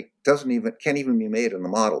circularity can't even be made in the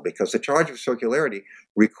model, because the charge of circularity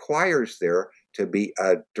requires there to be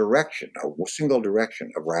a single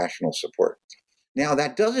direction of rational support. Now,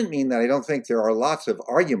 that doesn't mean that I don't think there are lots of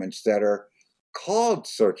arguments that are called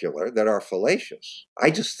circular that are fallacious.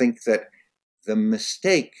 I just think that the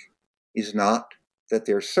mistake is not that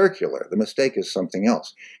they're circular. The mistake is something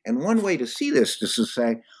else. And one way to see this is to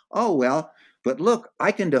say, oh, well, but look,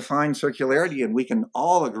 I can define circularity and we can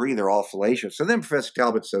all agree they're all fallacious. So then Professor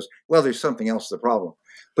Talbot says, well, there's something else to the problem.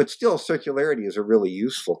 But still, circularity is a really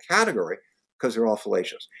useful category because they're all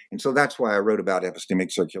fallacious. And so that's why I wrote about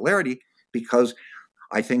epistemic circularity, because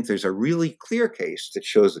I think there's a really clear case that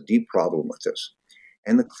shows a deep problem with this.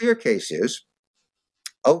 And the clear case is,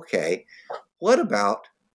 okay, what about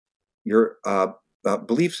your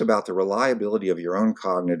beliefs about the reliability of your own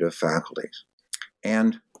cognitive faculties?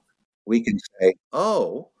 And we can say,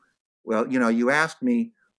 oh, well, you asked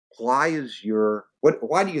me, why do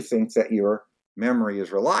you think that your memory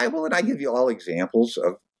is reliable? And I give you all examples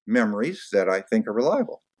of memories that I think are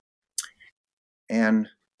reliable. and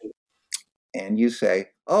you say,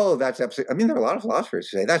 oh, that's absolutely, I mean, there are a lot of philosophers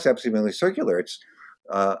who say that's epistemic circular. It's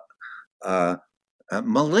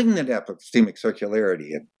malignant epistemic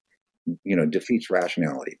circularity. It, defeats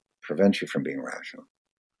rationality, prevents you from being rational.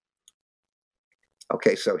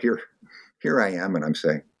 Okay, so here I am, and I'm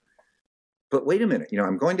saying, but wait a minute,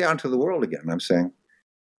 I'm going down to the world again, and I'm saying,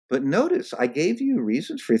 but notice I gave you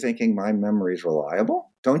reasons for thinking my memory is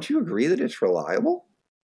reliable. Don't you agree that it's reliable?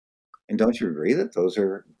 And don't you agree that those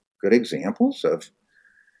are good examples of,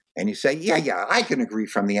 and you say, yeah, I can agree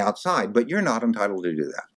from the outside, but you're not entitled to do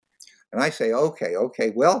that. And I say,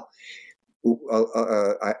 okay, well,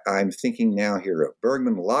 I'm thinking now here of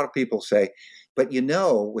Bergman. A lot of people say, but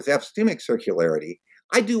with epistemic circularity,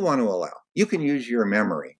 I do want to allow, you can use your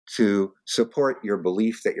memory to support your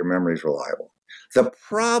belief that your memory is reliable. The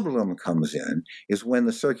problem comes in is when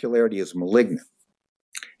the circularity is malignant.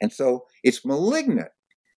 And so it's malignant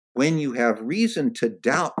when you have reason to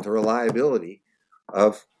doubt the reliability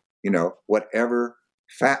of, whatever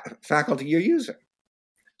faculty you're using.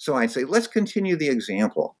 So I say, let's continue the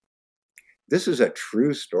example. This is a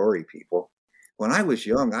true story, people. When I was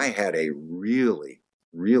young, I had a really,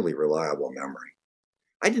 really reliable memory.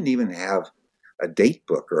 I didn't even have a date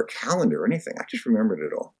book or a calendar or anything. I just remembered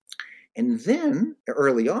it all. And then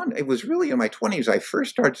early on, it was really in my 20s, I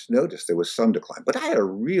first started to notice there was some decline. But I had a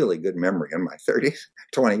really good memory in my 30s,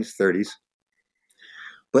 20s, 30s.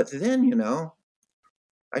 But then,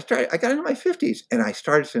 I got into my 50s and I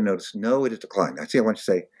started to notice, no, it has declined. I want to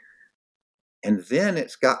say, and then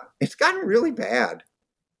it's gotten really bad.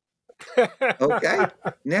 Okay.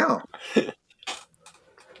 Now,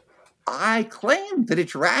 I claim that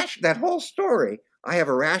it's that whole story. I have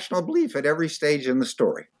a rational belief at every stage in the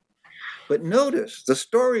story. But notice, the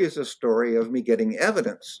story is a story of me getting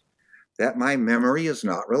evidence that my memory is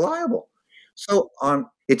not reliable. So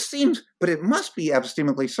it seems, but it must be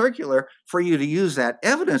epistemically circular for you to use that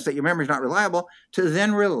evidence that your memory is not reliable to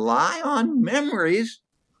then rely on memories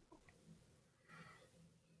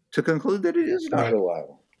to conclude that it is not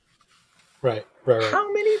reliable. Right.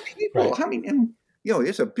 How many people,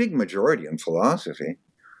 there's a big majority in philosophy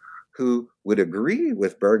who would agree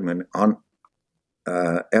with Bergman on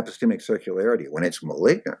epistemic circularity when it's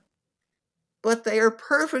malignant, but they are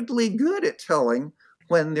perfectly good at telling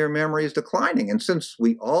when their memory is declining. And since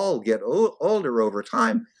we all get older over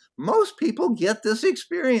time, most people get this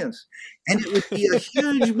experience. And it would be a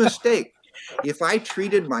huge mistake if I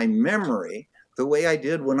treated my memory the way I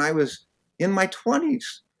did when I was in my 20s.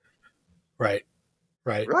 Right.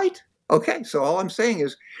 Okay, so all I'm saying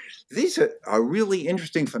is these are a really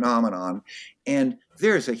interesting phenomenon, and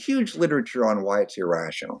there's a huge literature on why it's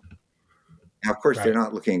irrational. Now, of course, they're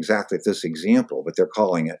not looking exactly at this example, but they're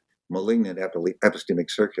calling it malignant epistemic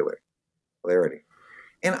circularity.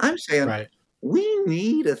 And I'm saying we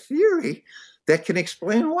need a theory that can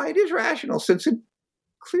explain why it is rational, since it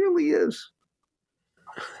clearly is.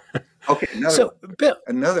 Okay, Bill.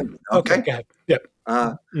 Okay, go ahead. Yep.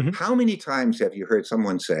 How many times have you heard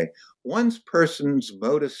someone say, one person's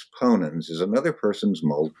modus ponens is another person's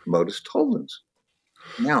modus tollens?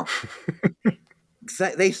 Now,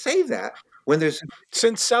 they say that when there's...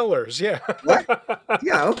 Since Sellers, yeah. What?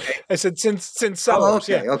 Yeah, okay. I said since Sellers,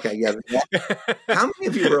 okay, yeah. How many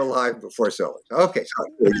of you were alive before Sellers? Okay, so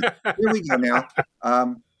here we go now.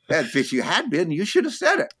 If you had been, you should have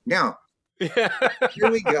said it. Now, here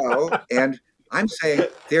we go, and I'm saying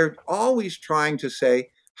they're always trying to say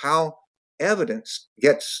how evidence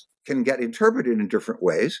can get interpreted in different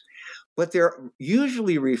ways, but they're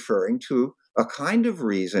usually referring to a kind of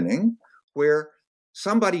reasoning where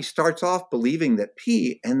somebody starts off believing that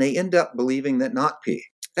P and they end up believing that not P.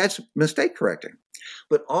 That's mistake correcting.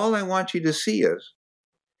 But all I want you to see is,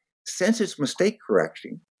 since it's mistake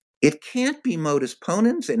correcting, it can't be modus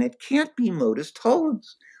ponens and it can't be modus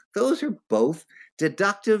tollens. Those are both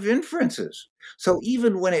deductive inferences. So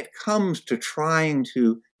even when it comes to trying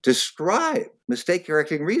to describe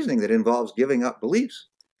mistake-correcting reasoning that involves giving up beliefs,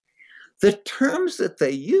 the terms that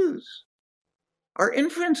they use are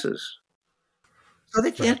inferences. So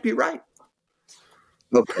they can't be right.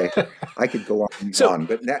 Okay, I could go on and on,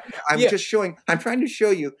 but I'm trying to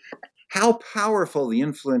show you how powerful the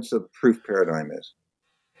influence of the proof paradigm is.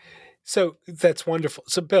 So that's wonderful.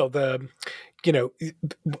 So Bill,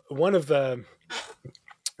 one of the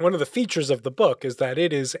one of the features of the book is that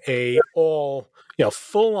it is a all,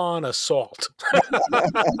 full-on assault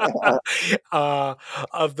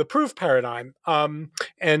of the proof paradigm.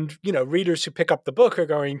 And, readers who pick up the book are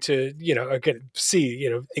going to, again, see,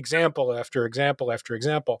 example after example after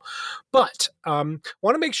example. But want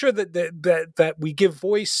to make sure that we give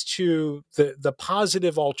voice to the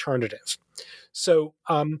positive alternative. So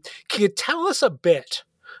can you tell us a bit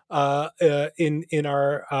in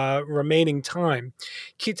our remaining time?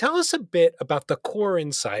 Can you tell us a bit about the core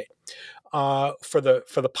insight for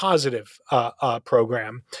the positive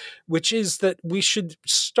program, which is that we should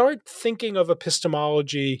start thinking of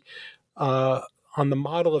epistemology on the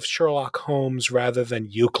model of Sherlock Holmes rather than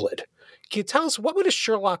Euclid? Can you tell us what would a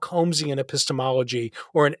Sherlock Holmesian epistemology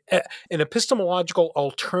or an epistemological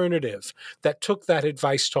alternative that took that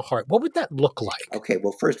advice to heart, what would that look like? Okay,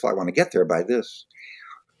 well, first of all, I want to get there by this.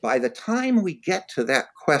 By the time we get to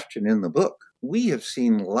that question in the book, we have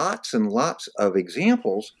seen lots and lots of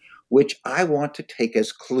examples which I want to take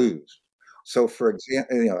as clues. So, for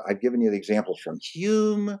example, I've given you the examples from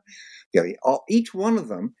Hume. Each one of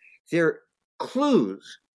them, they're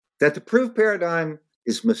clues that the proof paradigm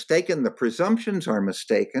is mistaken, the presumptions are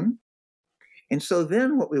mistaken. And so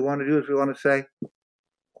then what we want to do is we want to say,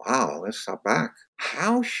 wow, let's stop back.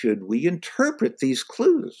 How should we interpret these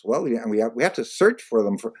clues? Well, we have to search for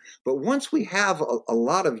them. But once we have a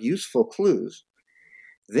lot of useful clues,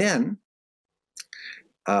 then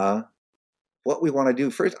what we want to do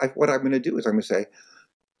first, what I'm going to do is I'm going to say,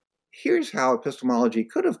 here's how epistemology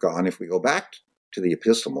could have gone if we go back to the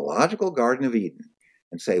epistemological Garden of Eden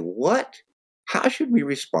and say, how should we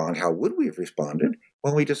respond? How would we have responded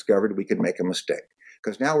when we discovered we could make a mistake?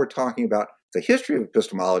 Because now we're talking about the history of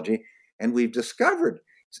epistemology, and we've discovered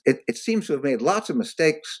it seems to have made lots of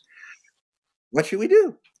mistakes. What should we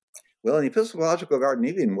do? Well, in the epistemological Garden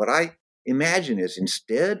of Eden, what I imagine is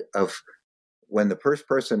instead of when the first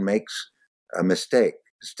person makes a mistake,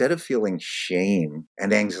 instead of feeling shame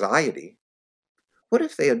and anxiety, what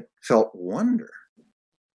if they had felt wonder?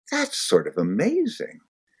 That's sort of amazing.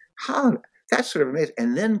 That's sort of amazing.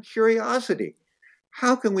 And then curiosity.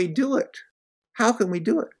 How can we do it? How can we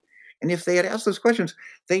do it? And if they had asked those questions,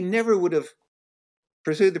 they never would have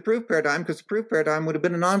pursued the proof paradigm, because the proof paradigm would have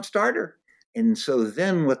been a non-starter. And so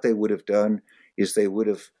then what they would have done is they would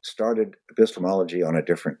have started epistemology on a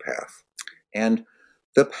different path. And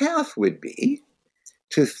the path would be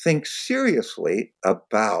to think seriously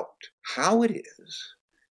about how it is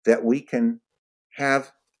that we can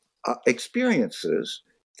have experiences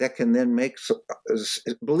that can then make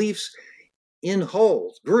beliefs in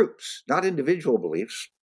wholes, groups, not individual beliefs,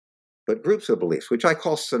 but groups of beliefs, which I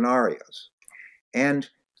call scenarios. And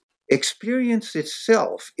experience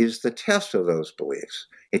itself is the test of those beliefs.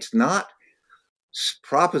 It's not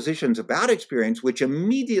propositions about experience, which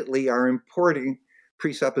immediately are importing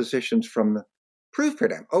presuppositions from the proof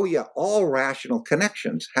paradigm. Oh yeah, all rational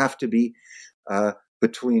connections have to be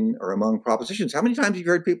between or among propositions. How many times have you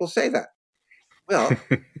heard people say that? Well,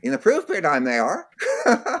 in the proof paradigm, they are.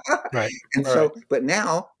 Right. And so, but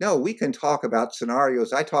now, no, we can talk about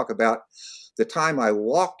scenarios. I talk about the time I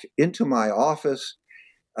walked into my office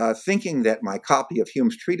thinking that my copy of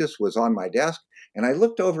Hume's treatise was on my desk, and I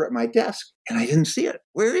looked over at my desk and I didn't see it.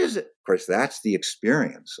 Where is it? Of course, that's the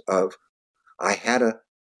experience of I had a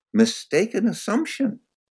mistaken assumption.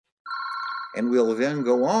 And we'll then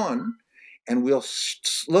go on and we'll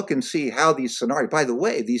look and see how these scenarios, by the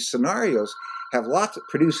way, these scenarios have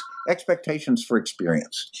produce expectations for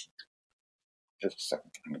experience. Just a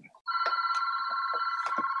second.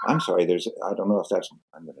 I'm sorry, I don't know if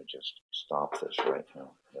I'm going to just stop this right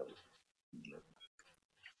now.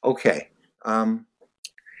 Okay.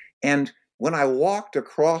 And when I walked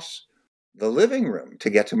across the living room to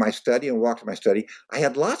get to my study and walk to my study, I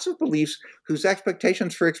had lots of beliefs whose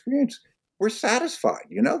expectations for experience were satisfied.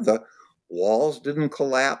 The walls didn't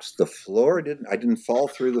collapse, the floor I didn't fall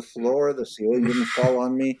through the floor, the ceiling didn't fall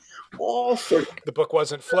on me, all sorts. The book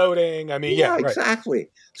wasn't floating. I mean, yeah, right. Exactly.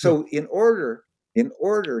 So in order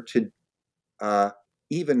to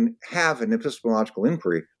even have an epistemological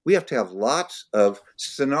inquiry, we have to have lots of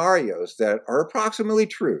scenarios that are approximately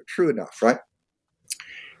true enough, right?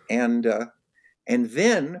 And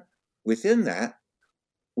then within that,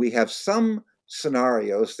 we have some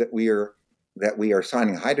scenarios that we are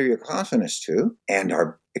assigning a high degree of confidence to, and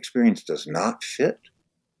our experience does not fit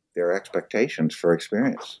their expectations for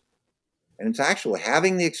experience. And it's actually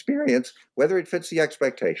having the experience, whether it fits the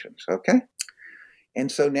expectations, okay?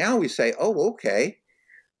 And so now we say, oh, okay,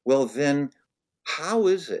 well then, how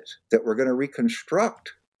is it that we're going to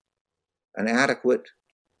reconstruct an adequate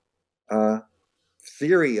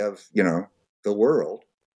theory of, the world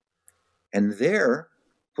And there,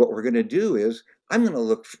 what we're going to do is I'm going to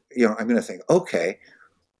look, I'm going to think, okay,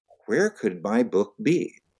 where could my book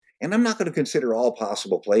be? And I'm not going to consider all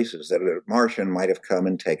possible places that a Martian might have come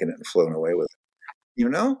and taken it and flown away with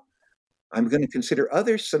it. I'm going to consider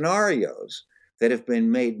other scenarios that have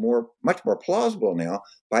been made much more plausible now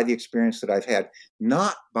by the experience that I've had.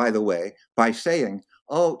 Not, by the way, by saying,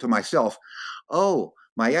 to myself,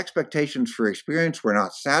 my expectations for experience were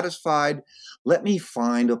not satisfied. Let me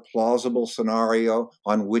find a plausible scenario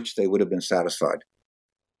on which they would have been satisfied.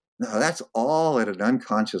 No, that's all at an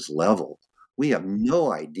unconscious level. We have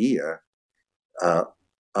no idea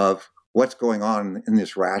of what's going on in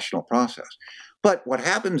this rational process. But what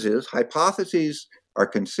happens is hypotheses are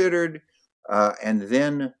considered and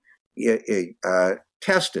then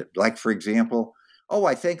tested. Like, for example,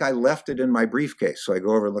 I think I left it in my briefcase. So I go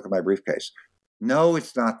over and look at my briefcase. No,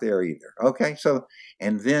 it's not there either. Okay,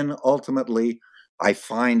 and then ultimately I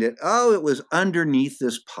find it. It was underneath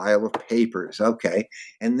this pile of papers. Okay,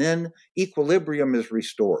 and then equilibrium is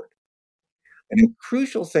restored. And a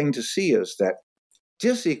crucial thing to see is that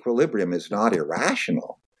disequilibrium is not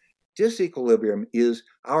irrational. Disequilibrium is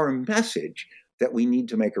our message that we need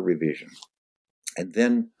to make a revision. And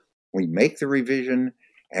then we make the revision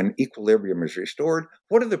and equilibrium is restored.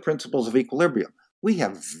 What are the principles of equilibrium? We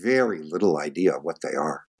have very little idea what they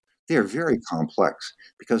are. They are very complex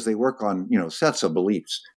because they work on, sets of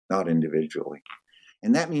beliefs, not individually.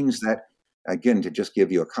 And that means that, again, to just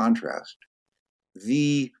give you a contrast,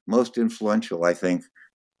 the most influential, I think,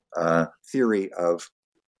 theory of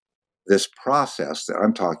this process that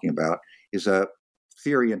I'm talking about is a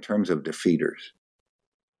theory in terms of defeaters.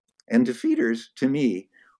 And defeaters, to me,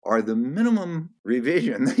 are the minimum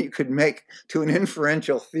revision that you could make to an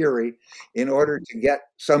inferential theory in order to get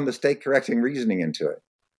some mistake-correcting reasoning into it.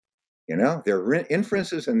 There are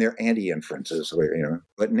inferences and there are anti-inferences.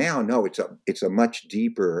 But now, no, it's a much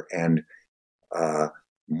deeper and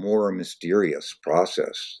more mysterious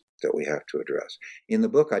process that we have to address. In the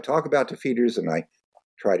book, I talk about defeaters, and I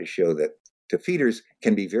try to show that defeaters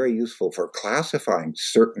can be very useful for classifying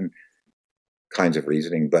certain kinds of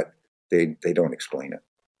reasoning, but they don't explain it.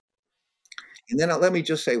 And then let me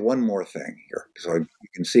just say one more thing here, so you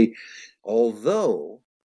can see, although,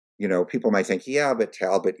 people might think, yeah, but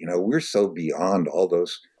Talbot, we're so beyond all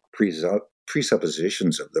those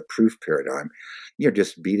presuppositions of the proof paradigm. You're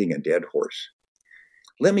just beating a dead horse.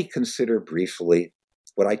 Let me consider briefly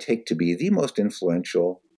what I take to be the most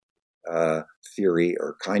influential theory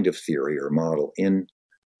or kind of theory or model in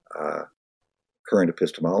current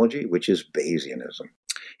epistemology, which is Bayesianism.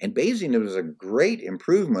 And Bayesianism is a great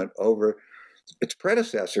improvement over its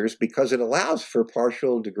predecessors because it allows for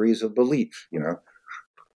partial degrees of belief,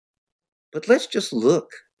 But let's just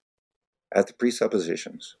look at the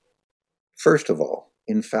presuppositions. First of all,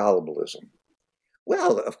 infallibilism.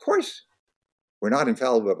 Well, of course, we're not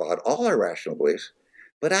infallible about all our rational beliefs,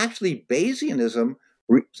 but actually Bayesianism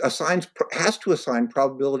has to assign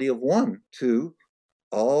probability of 1 to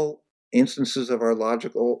all instances of our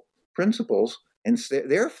logical principles, and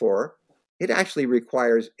therefore it actually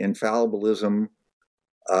requires infallibilism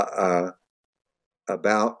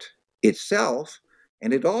about itself,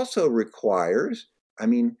 and it also requires, a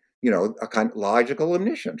kind of logical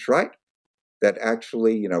omniscience, right? That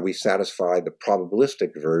actually, we satisfy the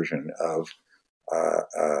probabilistic version of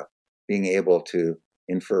being able to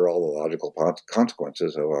infer all the logical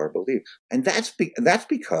consequences of our beliefs. And that's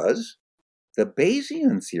because the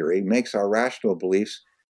Bayesian theory makes our rational beliefs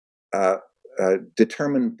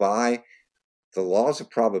determined by the laws of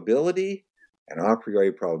probability and a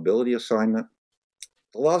priori probability assignment.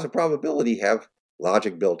 The laws of probability have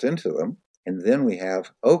logic built into them. And then we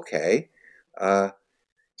have, so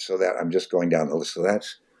that I'm just going down the list. So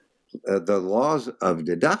that's the laws of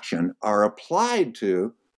deduction are applied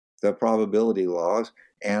to the probability laws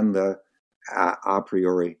and the a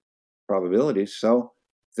priori probabilities. So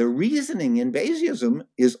the reasoning in Bayesianism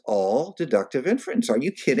is all deductive inference. Are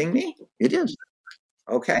you kidding me? It is.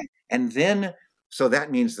 Okay. And then, so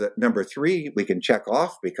that means that number 3, we can check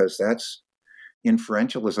off because that's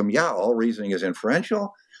inferentialism. Yeah, all reasoning is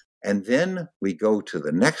inferential. And then we go to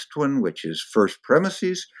the next one, which is first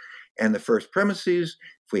premises. And the first premises,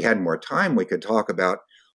 if we had more time, we could talk about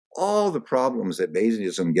all the problems that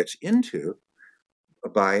Bayesianism gets into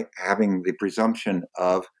by having the presumption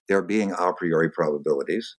of there being a priori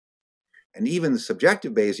probabilities. And even the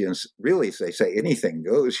subjective Bayesians, really, they say anything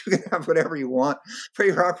goes. You can have whatever you want for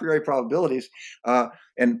your a priori probabilities. But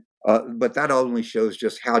that only shows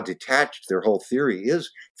just how detached their whole theory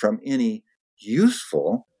is from any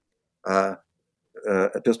useful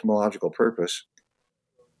epistemological purpose.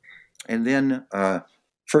 And then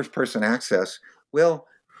first-person access. Well,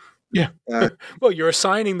 yeah. Well, you're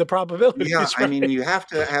assigning the probabilities. Yeah, right? I mean, you have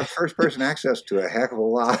to have first-person access to a heck of a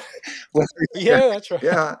lot. Yeah, that's right.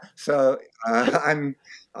 Yeah, so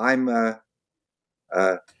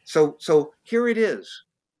so here it is.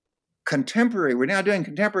 Contemporary. We're now doing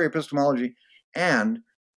contemporary epistemology, and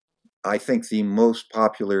I think the most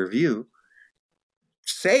popular view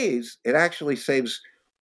actually saves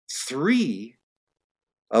 3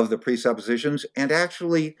 of the presuppositions, and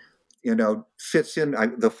actually, fits in.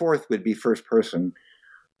 The 4th would be first-person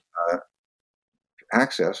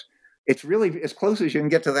access. It's really as close as you can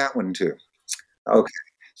get to that one too. Okay.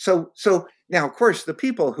 So now, of course, the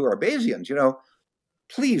people who are Bayesians,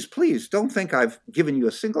 please don't think I've given you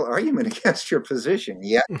a single argument against your position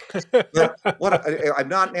yet. But I'm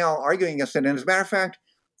not now arguing against it. And as a matter of fact,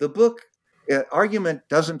 the book argument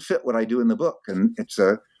doesn't fit what I do in the book, and it's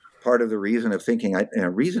a part of the reason of thinking.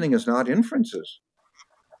 Reasoning is not inferences.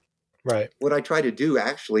 Right. What I try to do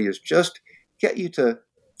actually is just get you to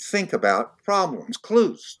think about problems,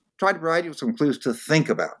 clues. Try to provide you with some clues to think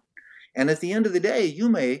about. And at the end of the day, you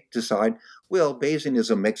may decide, well,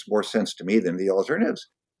 Bayesianism makes more sense to me than the alternatives.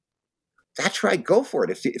 That's right. Go for it.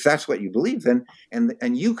 If that's what you believe, then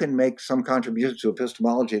and you can make some contribution to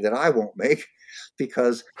epistemology that I won't make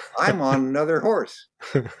because I'm on another horse.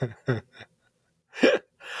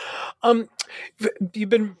 You've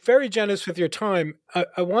been very generous with your time.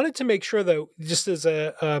 I wanted to make sure, though, just as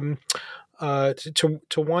a to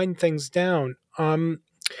wind things down.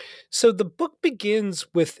 So the book begins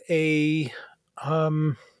with an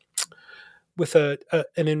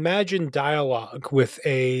imagined dialogue with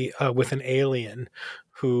an alien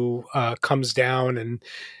who comes down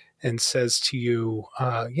and says to you,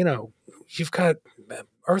 you've got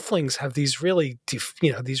Earthlings have these really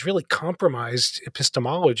compromised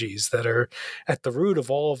epistemologies that are at the root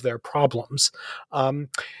of all of their problems,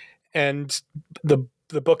 and the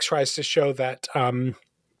book tries to show that.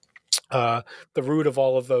 The root of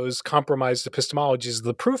all of those compromised epistemologies is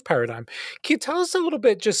the proof paradigm. Can you tell us a little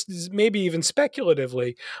bit, just maybe even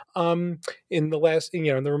speculatively, in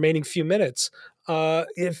the remaining few minutes,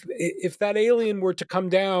 if that alien were to come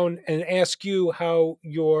down and ask you how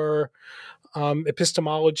your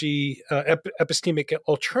epistemic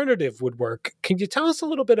alternative would work, can you tell us a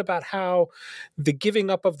little bit about how the giving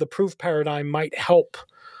up of the proof paradigm might help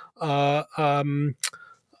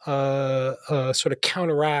sort of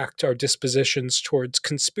counteract our dispositions towards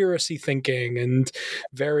conspiracy thinking and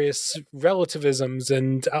various relativisms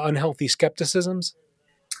and unhealthy skepticisms?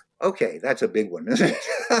 Okay, that's a big one, isn't it?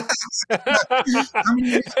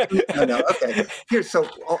 No. Okay. So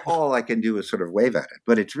all I can do is sort of wave at it,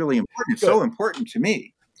 but it's really important. It's so important to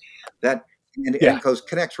me that and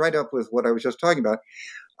connects right up with what I was just talking about.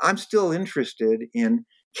 I'm still interested in,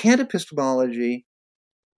 can epistemology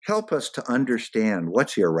help us to understand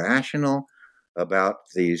what's irrational about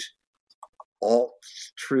these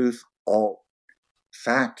alt-truth,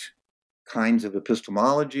 alt-fact kinds of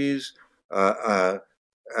epistemologies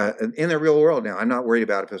in the real world now. I'm not worried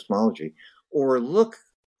about epistemology. Or look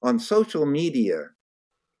on social media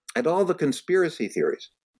at all the conspiracy theories.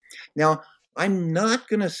 Now, I'm not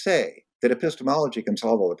going to say that epistemology can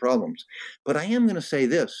solve all the problems, but I am going to say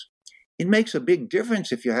this. It makes a big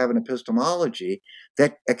difference if you have an epistemology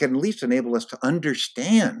that can at least enable us to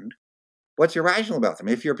understand what's irrational about them.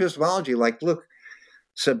 If your epistemology, look,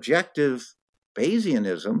 subjective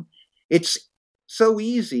Bayesianism, it's so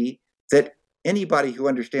easy that anybody who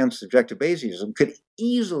understands subjective Bayesianism could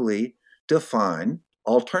easily define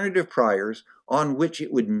alternative priors on which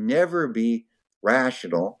it would never be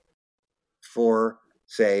rational for,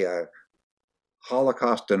 say, a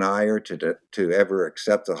Holocaust denier to ever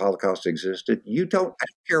accept the Holocaust existed. I don't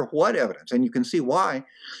care what evidence, and you can see why,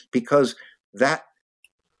 because that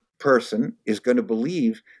person is going to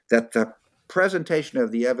believe that the presentation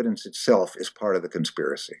of the evidence itself is part of the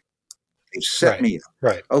conspiracy. They've set me up.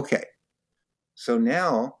 Right. Okay. So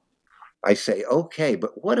now I say, okay,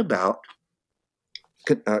 but what about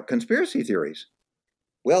conspiracy theories?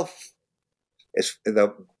 Well, it's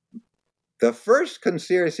the first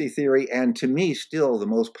conspiracy theory, and to me still the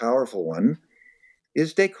most powerful one,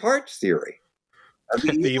 is Descartes' theory of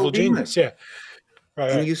the evil demon. Genius. Yeah. Right.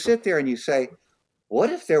 And you sit there and you say, what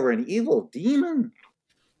if there were an evil demon?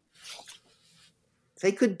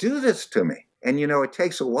 They could do this to me. And, it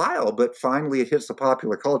takes a while, but finally it hits the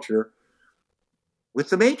popular culture with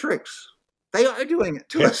The Matrix. They are doing it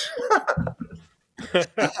to us.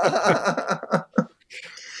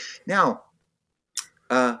 Now,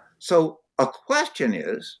 so a question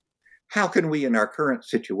is, how can we in our current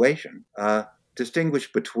situation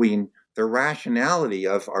distinguish between the rationality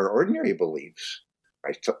of our ordinary beliefs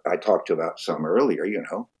I talked about some earlier,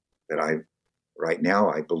 that right now,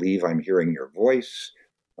 I believe I'm hearing your voice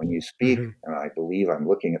when you speak, and I believe I'm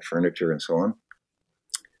looking at furniture and so on.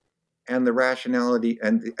 And the rationality,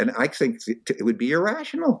 and I think it would be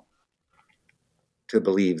irrational to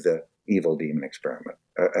believe the evil demon experiment,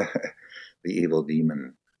 the evil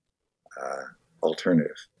demon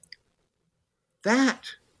alternative.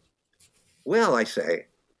 Well, I say,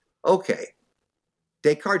 okay,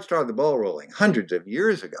 Descartes started the ball rolling hundreds of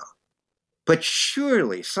years ago, but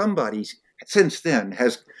surely somebody since then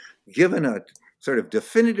has given a sort of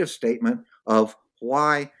definitive statement of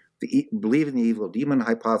why believing the evil demon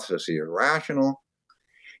hypothesis is irrational.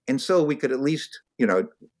 And so we could at least,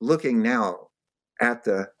 looking now at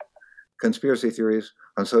the conspiracy theories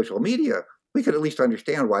on social media, we could at least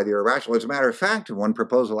understand why they're irrational. As a matter of fact, one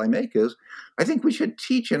proposal I make is, I think we should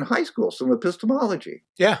teach in high school some epistemology.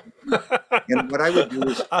 Yeah. And what I would do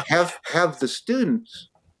is have the students,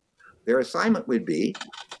 their assignment would be,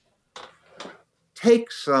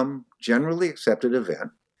 take some generally accepted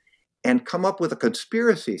event and come up with a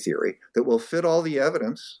conspiracy theory that will fit all the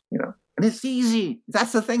evidence, and it's easy.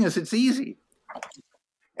 That's the thing, is it's easy.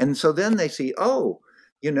 And so then they see,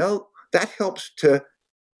 that helps to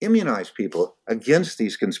immunize people against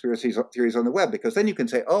these conspiracy theories on the web, because then you can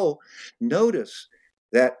say, notice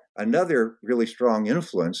that another really strong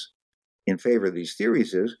influence in favor of these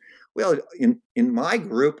theories is, well, in my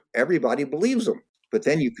group, everybody believes them. But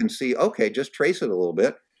then you can see, okay, just trace it a little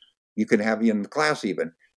bit. You can have in the class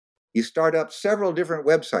even. You start up several different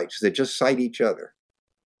websites that just cite each other.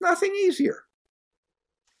 Nothing easier.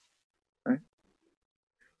 Right?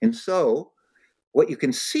 And so what you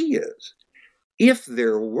can see is, if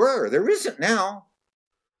there isn't now,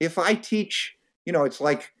 if I teach, it's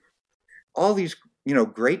like all these,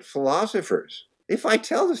 great philosophers, if I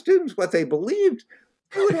tell the students what they believed,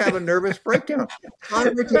 they would have a nervous breakdown.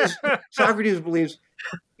 Socrates believes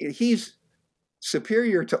he's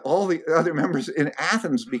superior to all the other members in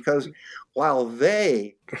Athens because while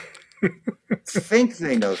they think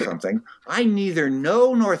they know something, I neither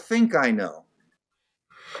know nor think I know.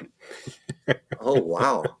 Oh,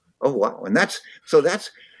 wow. And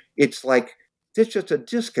it's like, there's just a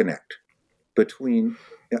disconnect between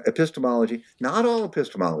epistemology, not all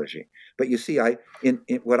epistemology, but you see,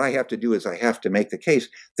 what I have to do is I have to make the case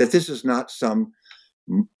that this is not some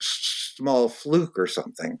small fluke or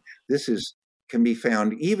something. This can be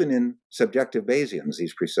found even in subjective Bayesians,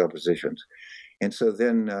 these presuppositions. And so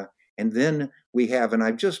then we have, and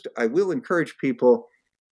I will encourage people,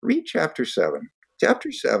 read chapter 7.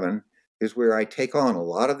 Chapter 7 is where I take on a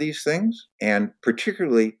lot of these things, and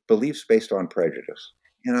particularly beliefs based on prejudice.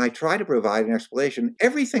 And I try to provide an explanation.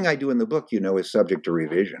 Everything I do in the book, is subject to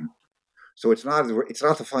revision. So it's not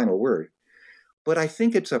the final word. But I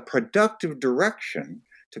think it's a productive direction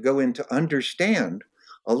to go in to understand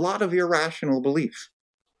a lot of irrational belief.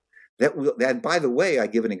 That, by the way, I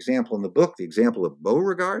give an example in the book, the example of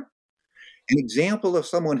Beauregard, an example of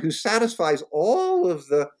someone who satisfies all of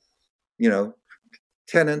the,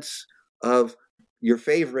 tenets of your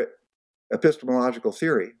favorite epistemological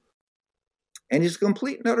theory, and he's a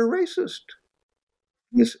complete and utter racist.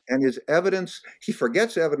 And his evidence, he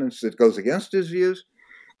forgets evidence that goes against his views,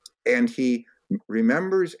 and he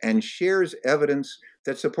remembers and shares evidence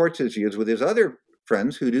that supports his views with his other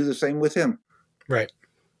friends who do the same with him. Right.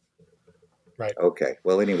 Okay.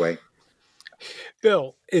 Well, anyway.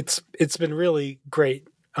 Bill, it's been really great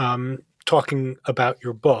talking about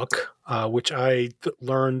your book, which I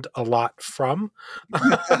learned a lot from,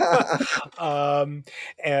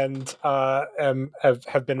 and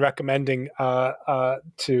have been recommending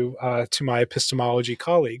to my epistemology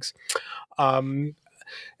colleagues.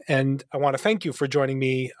 And I want to thank you for joining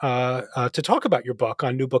me to talk about your book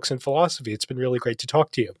on New Books in Philosophy. It's been really great to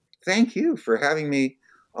talk to you. Thank you for having me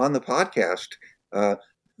on the podcast.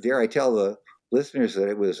 Dare I tell the listeners that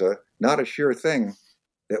it was not a sure thing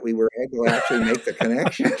that we were able to actually make the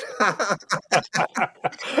connection.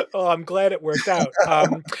 Oh, I'm glad it worked out.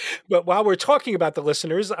 But while we're talking about the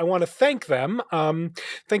listeners, I want to thank them.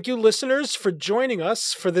 Thank you, listeners, for joining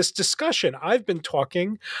us for this discussion. I've been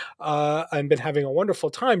talking and been having a wonderful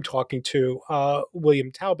time talking to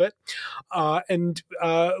William Talbot. And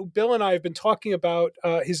Bill and I have been talking about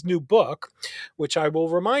his new book, which I will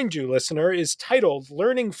remind you, listener, is titled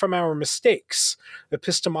Learning from Our Mistakes,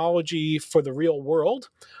 Epistemology for the Real World.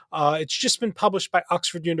 It's just been published by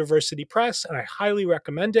Oxford University Press, and I highly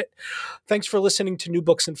recommend it. Thanks for listening to New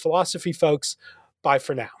Books in Philosophy, folks. Bye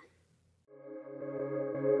for now.